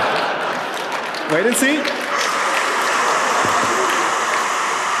 Wait and see.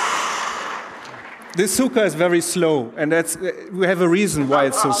 This Suka is very slow, and we have a reason why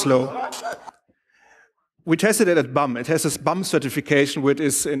it's so slow. We tested it at BAM. It has this BAM certification, which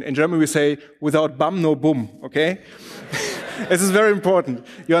is, in German we say, without BAM, no boom, okay? This is very important.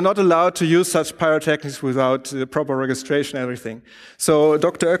 You are not allowed to use such pyrotechnics without the proper registration and everything. So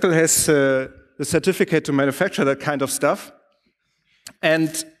Dr. Oeckel has the certificate to manufacture that kind of stuff.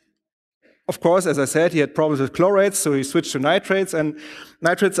 And of course, as I said, he had problems with chlorates, so he switched to nitrates, and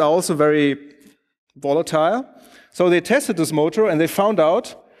nitrates are also very volatile. So they tested this motor, and they found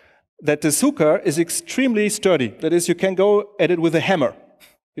out that the Suka is extremely sturdy. That is, you can go at it with a hammer.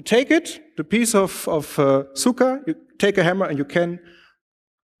 You take it, the piece of Suka, you take a hammer, and you can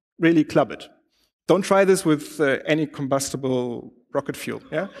really club it. Don't try this with any combustible rocket fuel.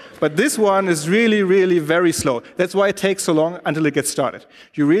 Yeah? But this one is really, really very slow. That's why it takes so long until it gets started.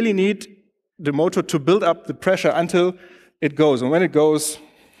 You really need the motor to build up the pressure until it goes. And when it goes,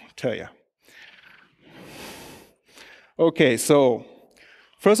 I'll tell you. Okay, so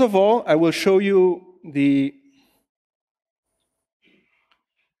first of all, I will show you the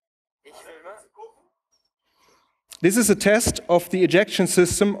This is a test of the ejection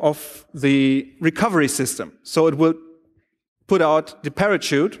system of the recovery system. So it will put out the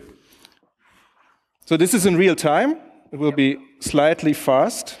parachute. So this is in real time. It will be slightly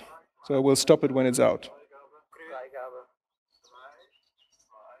fast. So I will stop it when it's out.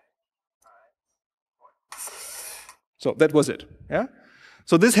 So that was it. Yeah?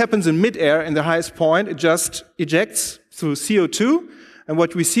 So this happens in midair in the highest point. It just ejects through CO2. And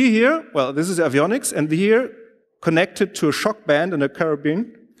what we see here, well, this is avionics, and here, connected to a shock band and a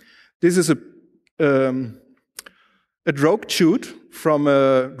carabine, this is a drogue chute from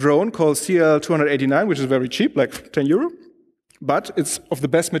a drone called CL289, which is very cheap, like 10 euro. But it's of the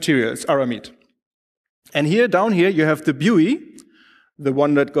best material, it's aramid. And here, down here, you have the buoy, the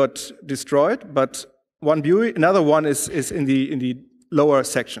one that got destroyed, but one buoy, another one is in the lower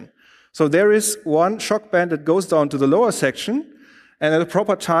section. So there is one shock band that goes down to the lower section, and at a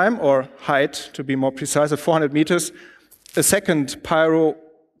proper time, or height, to be more precise, at 400 meters, a second pyro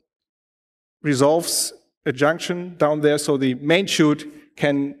resolves a junction down there, so the main chute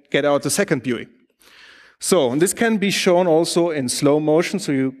can get out the second buoy. So, and this can be shown also in slow motion,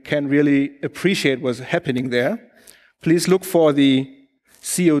 so you can really appreciate what's happening there. Please look for the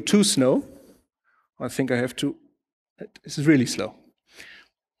CO2 snow. I think I have to, this is really slow.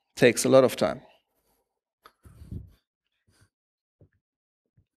 Takes a lot of time.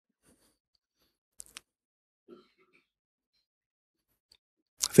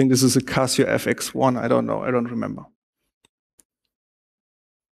 I think this is a Casio FX1, I don't know, I don't remember.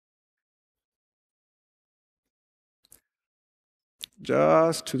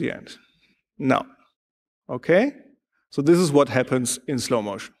 Just to the end. Now, okay? So this is what happens in slow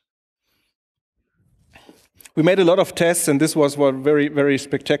motion. We made a lot of tests, and this was very, very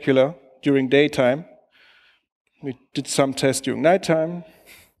spectacular during daytime. We did some tests during nighttime.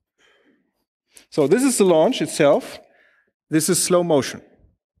 So this is the launch itself. This is slow motion.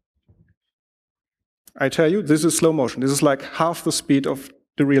 I tell you, this is slow motion. This is like half the speed of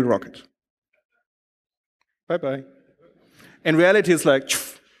the real rocket. Bye-bye. In reality, it's like,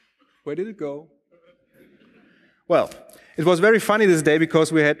 where did it go? Well, it was very funny this day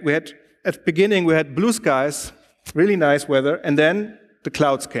because we had at the beginning, we had blue skies, really nice weather, and then the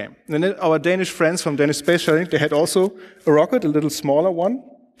clouds came. And then our Danish friends from Danish Space Shuttle, they had also a rocket, a little smaller one,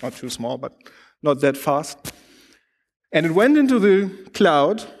 not too small, but not that fast. And it went into the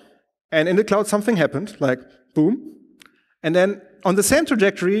cloud, and in the cloud something happened, like boom. And then on the same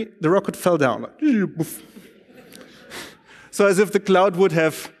trajectory, the rocket fell down. Like, so as if the cloud would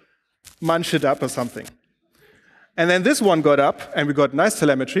have munched it up or something. And then this one got up, and we got nice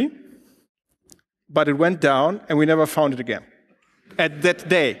telemetry, but it went down, and we never found it again. At that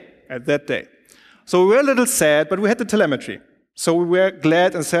day. So we were a little sad, but we had the telemetry. So we were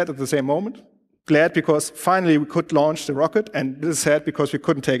glad and sad at the same moment. Glad because finally we could launch the rocket, and this is sad because we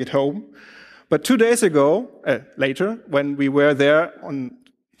couldn't take it home. But 2 days ago, later, when we were there on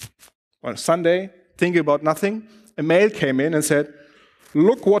Sunday, thinking about nothing, a mail came in and said,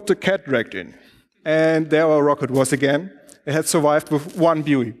 look what the cat dragged in. and there our rocket was again. It had survived with one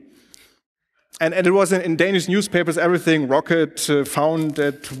buoy. And it was in Danish newspapers, everything, rocket found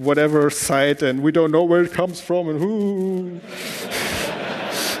at whatever site, and we don't know where it comes from, and whoo.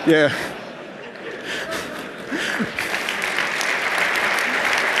 Yeah.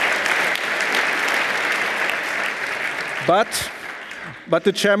 But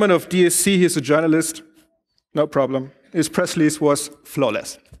the chairman of DSC, he's a journalist, no problem. His press release was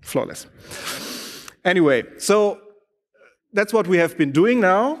flawless. Anyway, so that's what we have been doing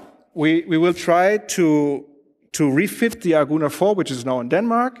now. We will try to refit the Aguna 4, which is now in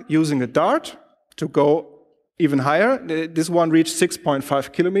Denmark, using a dart to go even higher. This one reached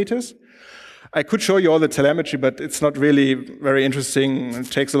 6.5 kilometers. I could show you all the telemetry, but it's not really very interesting.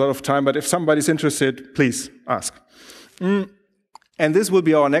 It takes a lot of time, but if somebody's interested, please ask. And this will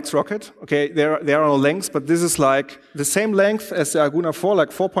be our next rocket. Okay, there are no lengths, but this is like the same length as the Aguna 4, like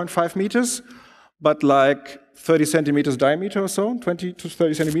 4.5 meters, but like 30 centimeters diameter or so, 20 to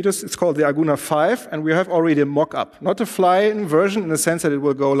 30 centimeters. It's called the Aguna 5, and we have already a mock-up. Not a fly-in version in the sense that it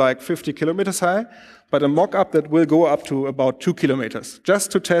will go like 50 kilometers high, but a mock-up that will go up to about 2 kilometers,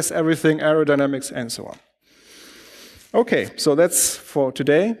 just to test everything, aerodynamics, and so on. Okay, so that's for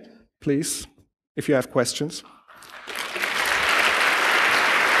today. Please, if you have questions.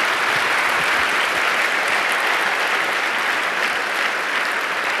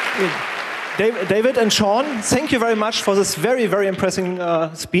 David and Sean, thank you very much for this very, very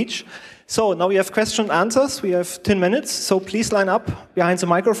impressive speech. So now we have question and answers. We have 10 minutes, so please line up behind the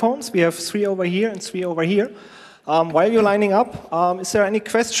microphones. We have 3 over here and 3 over here. While you're lining up, is there any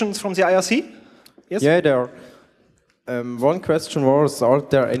questions from the IRC? Yes? Yeah, there are. One question was, are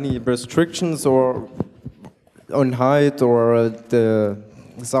there any restrictions or on height or the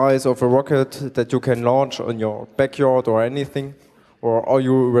size of a rocket that you can launch on your backyard or anything? Or are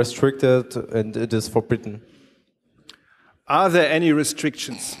you restricted and it is forbidden? Are there any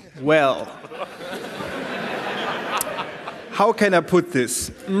restrictions? Well, how can I put this?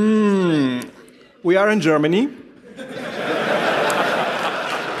 We are in Germany.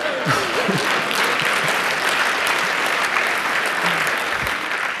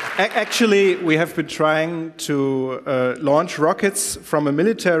 Actually, we have been trying to launch rockets from a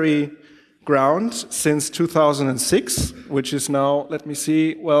military ground since 2006, which is now, let me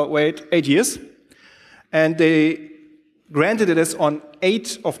see, well, wait, 8 years. And they granted it us on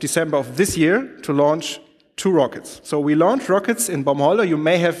 8th of December of this year to launch 2 rockets. So we launched rockets in Baumholder. You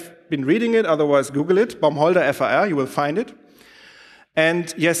may have been reading it, otherwise Google it, Baumholder FAR, you will find it.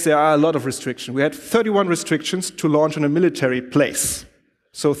 And yes, there are a lot of restrictions. We had 31 restrictions to launch on a military place.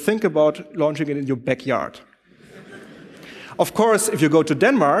 So think about launching it in your backyard. Of course, if you go to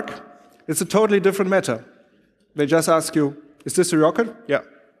Denmark, it's a totally different matter. They just ask you, is this a rocket? Yeah.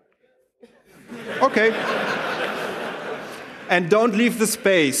 Okay. And don't leave the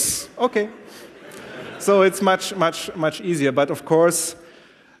space. Okay. So it's much easier. But of course,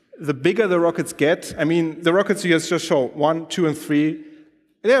 the bigger the rockets get, I mean, the rockets you just show, 1, 2, and 3,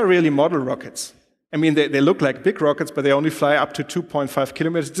 they're really model rockets. I mean, they look like big rockets, but they only fly up to 2.5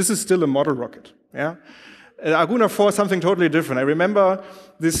 kilometers. This is still a model rocket. Yeah. Aguna 4 is something totally different. I remember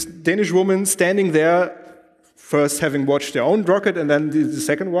this Danish woman standing there, first having watched their own rocket, and then the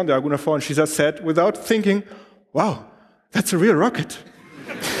second one, the Aguna 4, and she just said, without thinking, wow, that's a real rocket.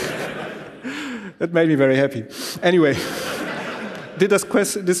 That made me very happy. Anyway, did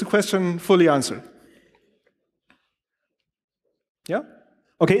this question fully answer? Yeah?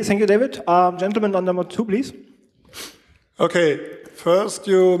 Okay, thank you, David. Gentleman on number 2, please. Okay, first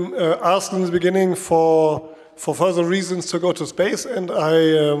you asked in the beginning for further reasons to go to space, and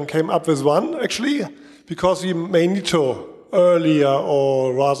I came up with one, actually, because we may need to earlier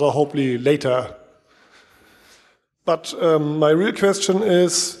or rather hopefully later. But my real question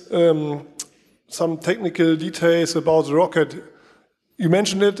is some technical details about the rocket. You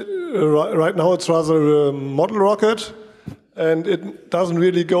mentioned it, right now it's rather a model rocket, and it doesn't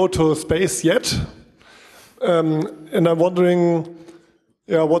really go to space yet. And I'm wondering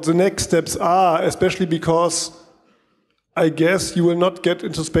what the next steps are, especially because I guess you will not get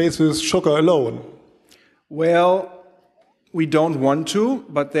into space with sugar alone. Well, we don't want to,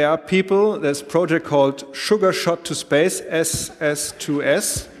 but there are people, there's a project called Sugar Shot to Space,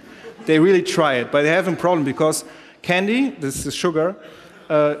 SS2S. They really try it, but they have a problem because candy, this is sugar,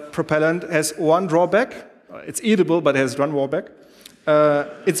 propellant, has one drawback. It's eatable, but it has one drawback.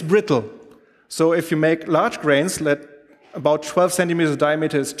 It's brittle. So if you make large grains that about 12 centimeters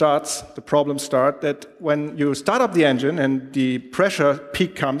diameter the problems start that when you start up the engine and the pressure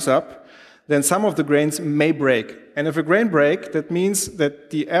peak comes up, then some of the grains may break. And if a grain breaks, that means that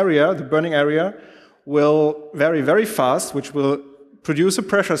the area, the burning area, will vary very fast, which will produce a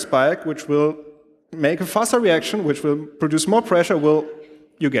pressure spike, which will make a faster reaction, which will produce more pressure,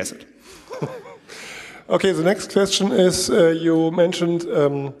 you guess it. Okay, the next question is, you mentioned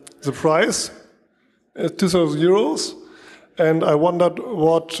the price, 2,000 euros, and I wondered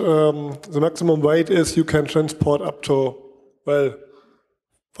what the maximum weight is you can transport up to, well,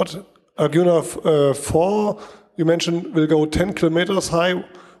 what Arjuna 4, you mentioned will go 10 kilometers high.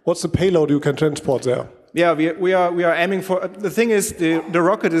 What's the payload you can transport there? Yeah, we are aiming for, the thing is, the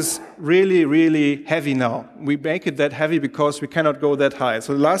rocket is really, really heavy now. We make it that heavy because we cannot go that high.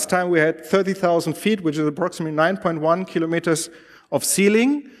 So the last time we had 30,000 feet, which is approximately 9.1 kilometers of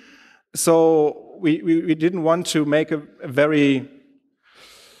ceiling. So we didn't want to make a very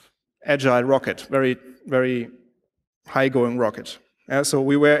agile rocket, very, very high-going rocket. So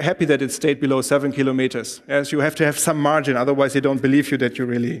we were happy that it stayed below 7 kilometers. Yes, you have to have some margin, otherwise they don't believe you that you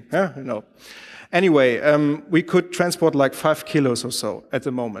really, Anyway, we could transport like 5 kilos or so at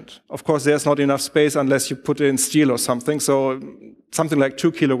the moment. Of course, there's not enough space unless you put in steel or something, so something like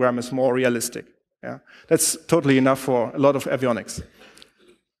 2 kilograms is more realistic. Yeah, that's totally enough for a lot of avionics.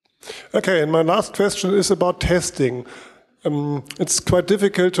 Okay, and my last question is about testing. It's quite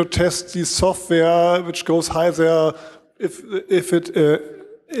difficult to test the software which goes high there if it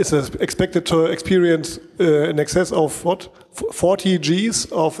is expected to experience in excess of, 40 Gs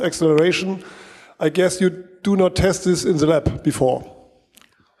of acceleration. I guess you do not test this in the lab before.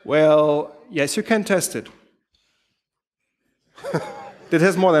 Well, yes, you can test it. It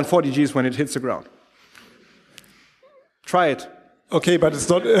has more than 40 Gs when it hits the ground. Try it. Okay, but it's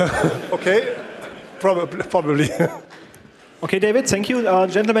not... okay, probably. Okay, David, thank you.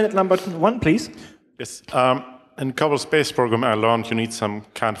 Gentleman at number 1, please. Yes. In the Kerbal Space Program, I learned you need some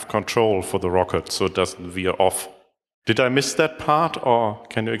kind of control for the rocket so it doesn't veer off. Did I miss that part, or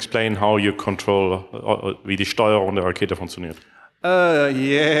can you explain how you control, wie die Steuerung der Rakete funktioniert?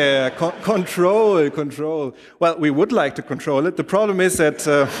 Yeah, control. Well, we would like to control it. The problem is that...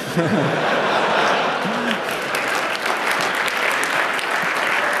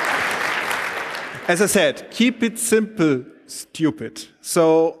 as I said, keep it simple, stupid.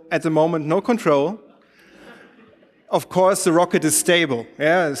 So at the moment, no control. Of course, the rocket is stable,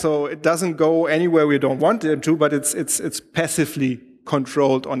 yeah. So it doesn't go anywhere we don't want it to, but it's passively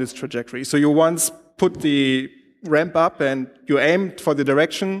controlled on its trajectory. So you once put the ramp up and you aim for the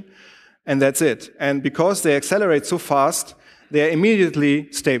direction, and that's it. And because they accelerate so fast, they are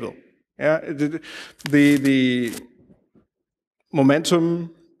immediately stable. Yeah, the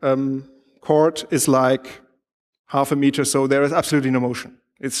momentum chord is like half a meter, so there is absolutely no motion.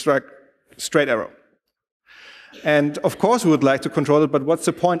 It's like straight arrow. And of course we would like to control it, but what's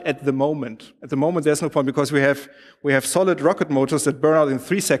the point at the moment? At the moment there's no point because we have solid rocket motors that burn out in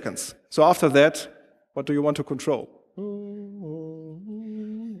 3 seconds. So after that, what do you want to control?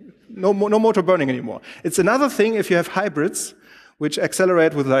 No motor burning anymore. It's another thing if you have hybrids which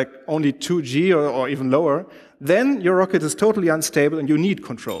accelerate with like only 2G or even lower, then your rocket is totally unstable and you need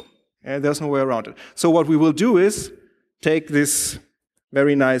control. And there's no way around it. So what we will do is take this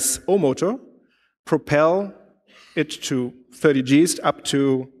very nice O motor, propel it to 30 Gs up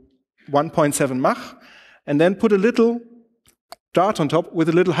to 1.7 Mach, and then put a little dart on top with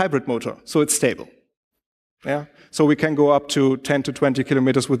a little hybrid motor, so it's stable. Yeah? So we can go up to 10 to 20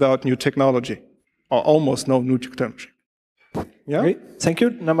 kilometers without new technology, or almost no new technology. Yeah? Great. Thank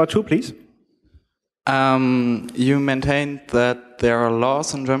you. Number 2, please. You maintained that there are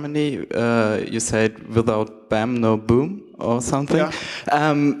laws in Germany, you said without bam, no boom, or something. Yeah.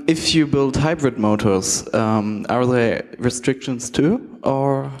 If you build hybrid motors, are there restrictions too,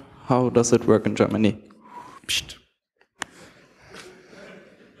 or how does it work in Germany? Psst.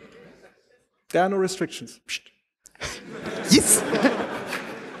 There are no restrictions. Psst. Yes!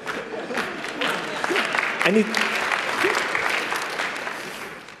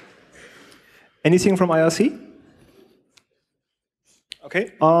 Anything from IRC?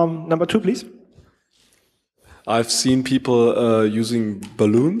 Okay, number 2, please. I've seen people using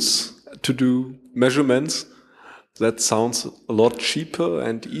balloons to do measurements. That sounds a lot cheaper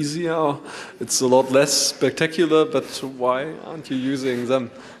and easier. It's a lot less spectacular, but why aren't you using them?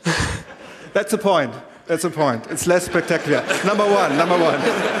 That's the point. That's the point. It's less spectacular. Number one.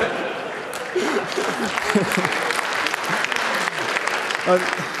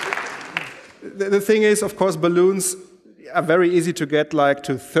 The thing is, of course, balloons are very easy to get like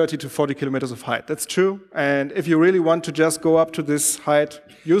to 30 to 40 kilometers of height. That's true. And if you really want to just go up to this height,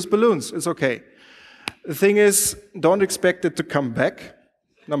 use balloons. It's okay. The thing is, don't expect it to come back.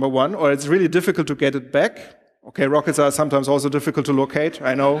 number one, or it's really difficult to get it back. Okay, rockets are sometimes also difficult to locate,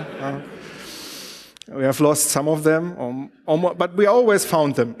 I know. We have lost some of them, but we always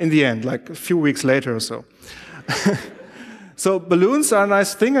found them in the end, like a few weeks later or so. So balloons are a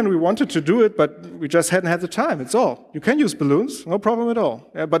nice thing, and we wanted to do it, but we just hadn't had the time, it's all. You can use balloons, no problem at all.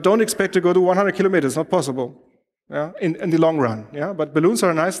 Yeah, but don't expect to go to 100 kilometers, not possible, yeah, in the long run. Yeah? But balloons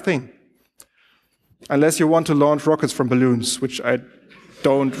are a nice thing. Unless you want to launch rockets from balloons, which I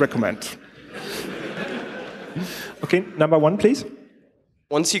don't recommend. Okay, number one, please.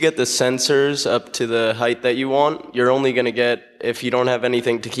 Once you get the sensors up to the height that you want, you're only going to get, if you don't have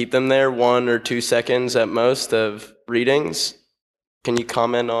anything to keep them there, 1 or 2 seconds at most of readings. Can you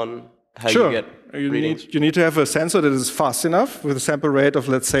comment on how you get readings? You need to have a sensor that is fast enough with a sample rate of,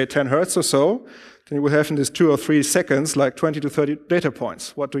 let's say, 10 hertz or so. Then you will have in this 2 or 3 seconds like 20 to 30 data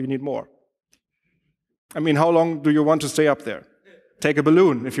points. What do you need more? I mean, how long do you want to stay up there? Take a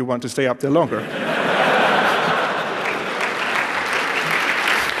balloon if you want to stay up there longer.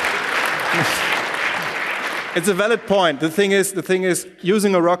 It's a valid point. The thing is,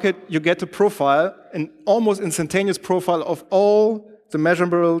 using a rocket, you get a profile, an almost instantaneous profile of all the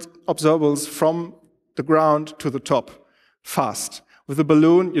measurable observables from the ground to the top, fast. With a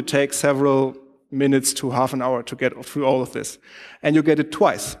balloon, you take several minutes to half an hour to get through all of this. And you get it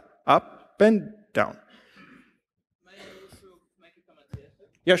twice, up and down. May I also make a comment here?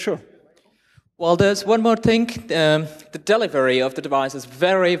 Yeah, sure. Well, there's one more thing. The delivery of the device is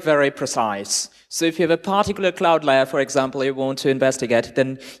very, very precise. So if you have a particular cloud layer, for example, you want to investigate,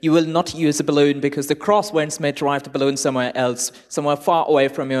 then you will not use a balloon because the crosswinds may drive the balloon somewhere else, somewhere far away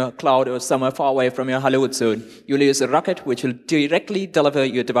from your cloud or somewhere far away from your halloed zone. You'll use a rocket which will directly deliver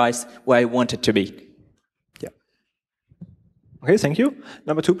your device where you want it to be. Yeah. Okay, thank you.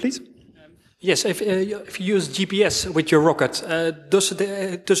 Number two, please. Yes, if you use GPS with your rocket, does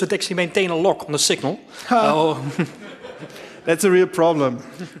it actually maintain a lock on the signal? That's a real problem.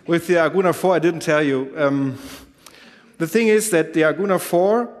 With the Arguna 4, I didn't tell you. The thing is that the Arguna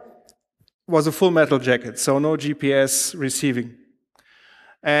 4 was a full metal jacket, so no GPS receiving.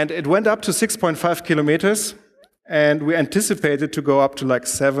 And it went up to 6.5 kilometers, and we anticipated to go up to like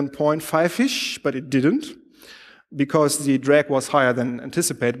 7.5-ish, but it didn't, because the drag was higher than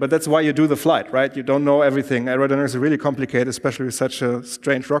anticipated. But that's why you do the flight, right? You don't know everything. Aerodynamics is really complicated, especially with such a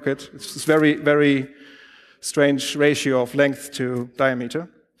strange rocket. It's very, very strange ratio of length to diameter.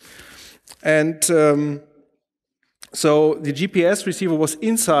 And so the GPS receiver was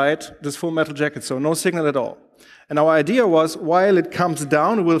inside this full metal jacket, so no signal at all. And our idea was, while it comes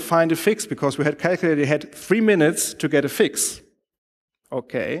down, we'll find a fix, because we had calculated it had 3 minutes to get a fix.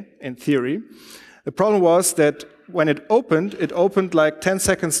 Okay, in theory. The problem was that when it opened like 10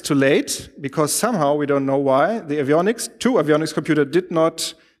 seconds too late, because somehow, we don't know why, the two avionics computer did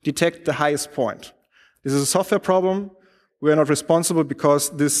not detect the highest point. This is a software problem. We are not responsible because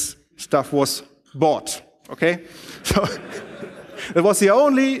this stuff was bought, okay? So it was the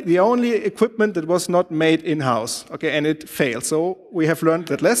only equipment that was not made in-house, okay, and it failed. So we have learned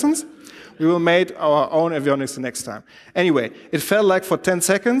that lessons. We will make our own avionics the next time. Anyway, it fell like for 10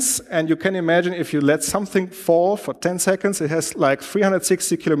 seconds, and you can imagine if you let something fall for 10 seconds, it has like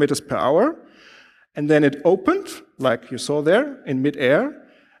 360 kilometers per hour, and then it opened, like you saw there, in midair,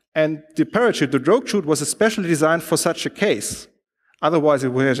 and the parachute, the drogue chute, was especially designed for such a case. Otherwise, it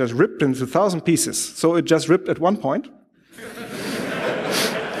would have just ripped into 1,000 pieces. So it just ripped at one point.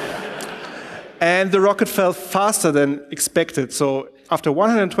 And the rocket fell faster than expected. So after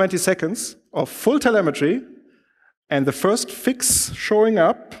 120 seconds of full telemetry and the first fix showing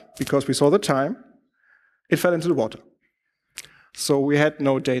up, because we saw the time, it fell into the water. So we had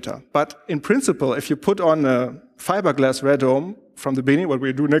no data. But in principle, if you put on a fiberglass radome from the beginning, what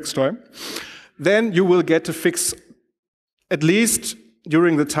we'll do next time, then you will get a fix at least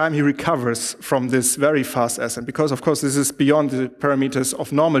during the time he recovers from this very fast ascent, because of course this is beyond the parameters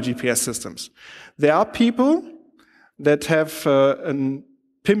of normal GPS systems. There are people that have a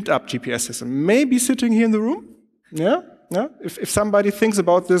pimped up GPS system, maybe sitting here in the room. Yeah? If somebody thinks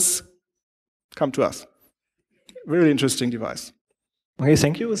about this, come to us. Really interesting device. Okay,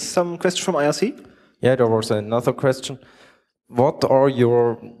 thank you. Some question from IRC? Yeah, there was another question. What are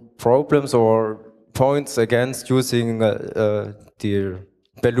your problems or points against using the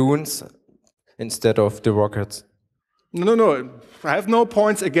balloons instead of the rockets? No. I have no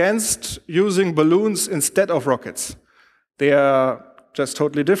points against using balloons instead of rockets. They are just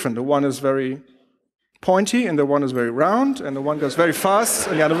totally different. The one is very pointy, and the one is very round, and the one goes very fast,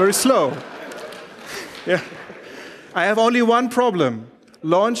 and the other very slow. Yeah. I have only one problem.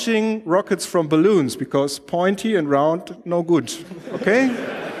 Launching rockets from balloons, because pointy and round, no good. Okay?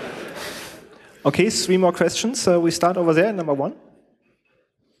 Okay, 3 more questions. We start over there, number 1.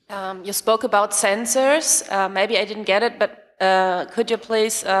 You spoke about sensors. Maybe I didn't get it, but could you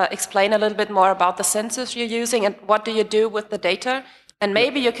please explain a little bit more about the sensors you're using and what do you do with the data? And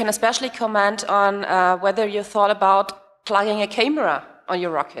maybe you can especially comment on whether you thought about plugging a camera on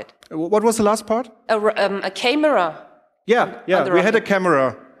your rocket. What was the last part? A camera. Yeah, we had a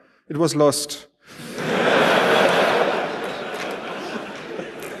camera. It was lost.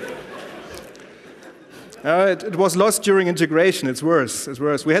 It was lost during integration. It's worse.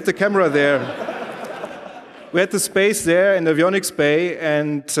 We had the camera there. We had the space there in the avionics bay,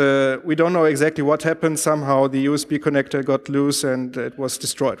 and we don't know exactly what happened. Somehow the USB connector got loose and it was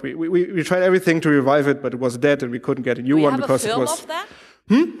destroyed. We tried everything to revive it, but it was dead and we couldn't get a new one because it was...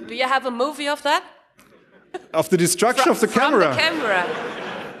 Do you have a film of that? Do you have a movie of that? Of the destruction of the camera? From the camera.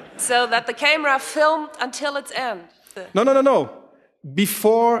 So that the camera filmed until its end. No.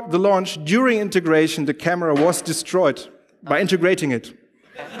 Before the launch, during integration, the camera was destroyed by integrating it.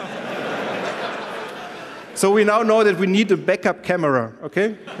 So we now know that we need a backup camera,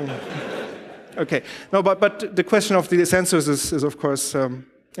 okay? Okay. No, but the question of the sensors is of course,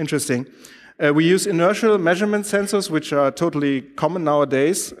 interesting. We use inertial measurement sensors, which are totally common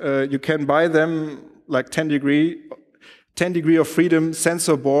nowadays. You can buy them like 10 degree of freedom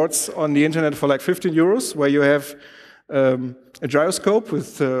sensor boards on the internet for like 15 euros, where you have a gyroscope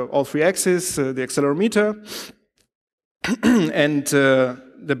with all 3 axes, the accelerometer, and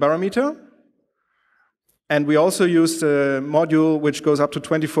the barometer. And we also used a module which goes up to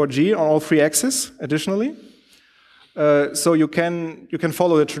 24G on all 3 axes additionally. So you can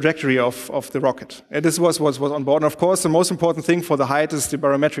follow the trajectory of the rocket. And this was on board. And of course, the most important thing for the height is the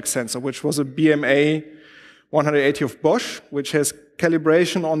barometric sensor, which was a BMA 180 of Bosch, which has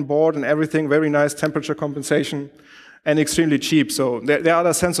calibration on board and everything, very nice temperature compensation, and extremely cheap. So there are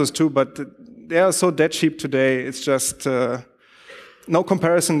other sensors too, but they are so dead cheap today. It's just no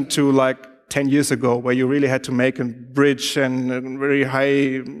comparison to like 10 years ago, where you really had to make a bridge and a very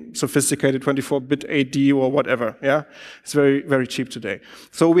high sophisticated 24-bit AD or whatever. Yeah, it's very, very cheap today.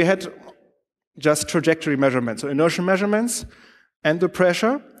 So we had just trajectory measurements, so inertial measurements and the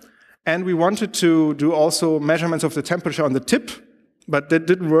pressure. And we wanted to do also measurements of the temperature on the tip, but that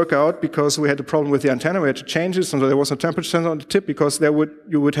didn't work out because we had a problem with the antenna. We had to change it, so there was no temperature sensor on the tip because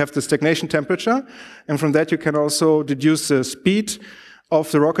you would have the stagnation temperature. And from that you can also deduce the speed of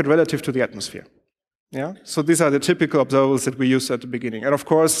the rocket relative to the atmosphere. Yeah? So these are the typical observables that we use at the beginning. And of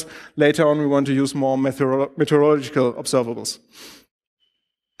course, later on we want to use more meteorological observables.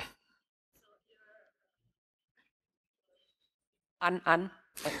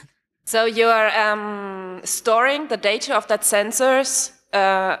 So you are storing the data of that sensors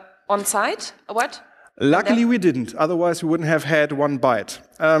on site? What? Luckily we didn't, otherwise we wouldn't have had 1 byte.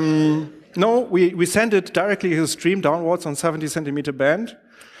 No, we send it directly as a stream downwards on 70 centimeter band.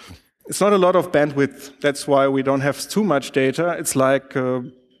 It's not a lot of bandwidth, that's why we don't have too much data. It's like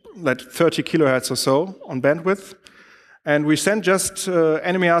 30 kilohertz or so on bandwidth. And we send just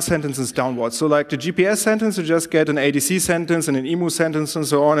NMER sentences downwards. So like the GPS sentence, you just get an ADC sentence and an EMU sentence and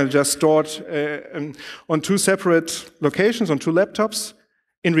so on, and just stored on 2 separate locations, on 2 laptops,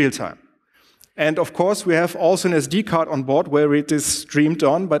 in real time. And of course, we have also an SD card on board where it is streamed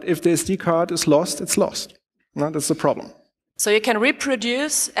on, but if the SD card is lost, it's lost. No, that's the problem. So you can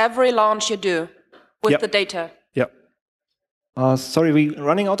reproduce every launch you do with the data? Yeah. Sorry, we're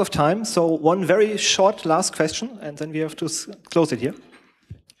running out of time, so one very short last question, and then we have to close it here.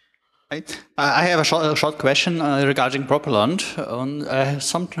 I have a short question regarding propellant.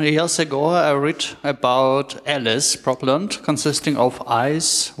 Some years ago, I read about Alice propellant consisting of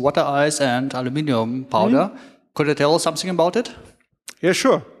ice, water ice, and aluminum powder. Could you tell us something about it? Yeah,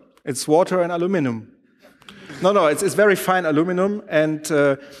 sure. It's water and aluminum. No, it's very fine aluminum, and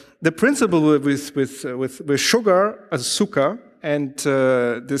the principle with sugar, azúcar, and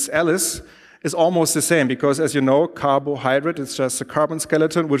this Alice is almost the same, because as you know, carbohydrate is just a carbon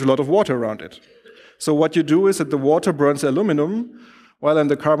skeleton with a lot of water around it. So what you do is that the water burns aluminum, while then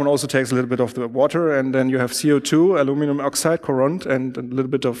the carbon also takes a little bit of the water, and then you have CO2, aluminum oxide, corund, and a little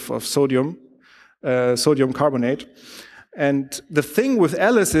bit of sodium, sodium carbonate. And the thing with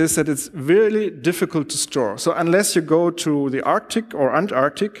Alice is that it's really difficult to store. So unless you go to the Arctic or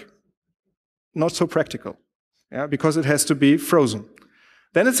Antarctic, not so practical, because it has to be frozen.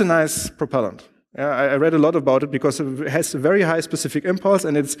 Then it's a nice propellant. I read a lot about it because it has a very high specific impulse,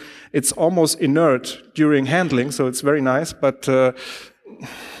 and it's almost inert during handling, so it's very nice, but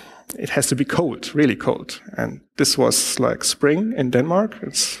it has to be cold, really cold. And this was like spring in Denmark.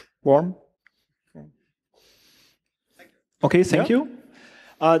 It's warm. Okay, thank you.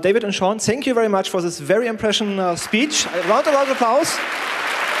 David and Sean, thank you very much for this very impressive speech. A round of applause.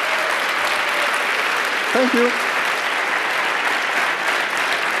 Thank you.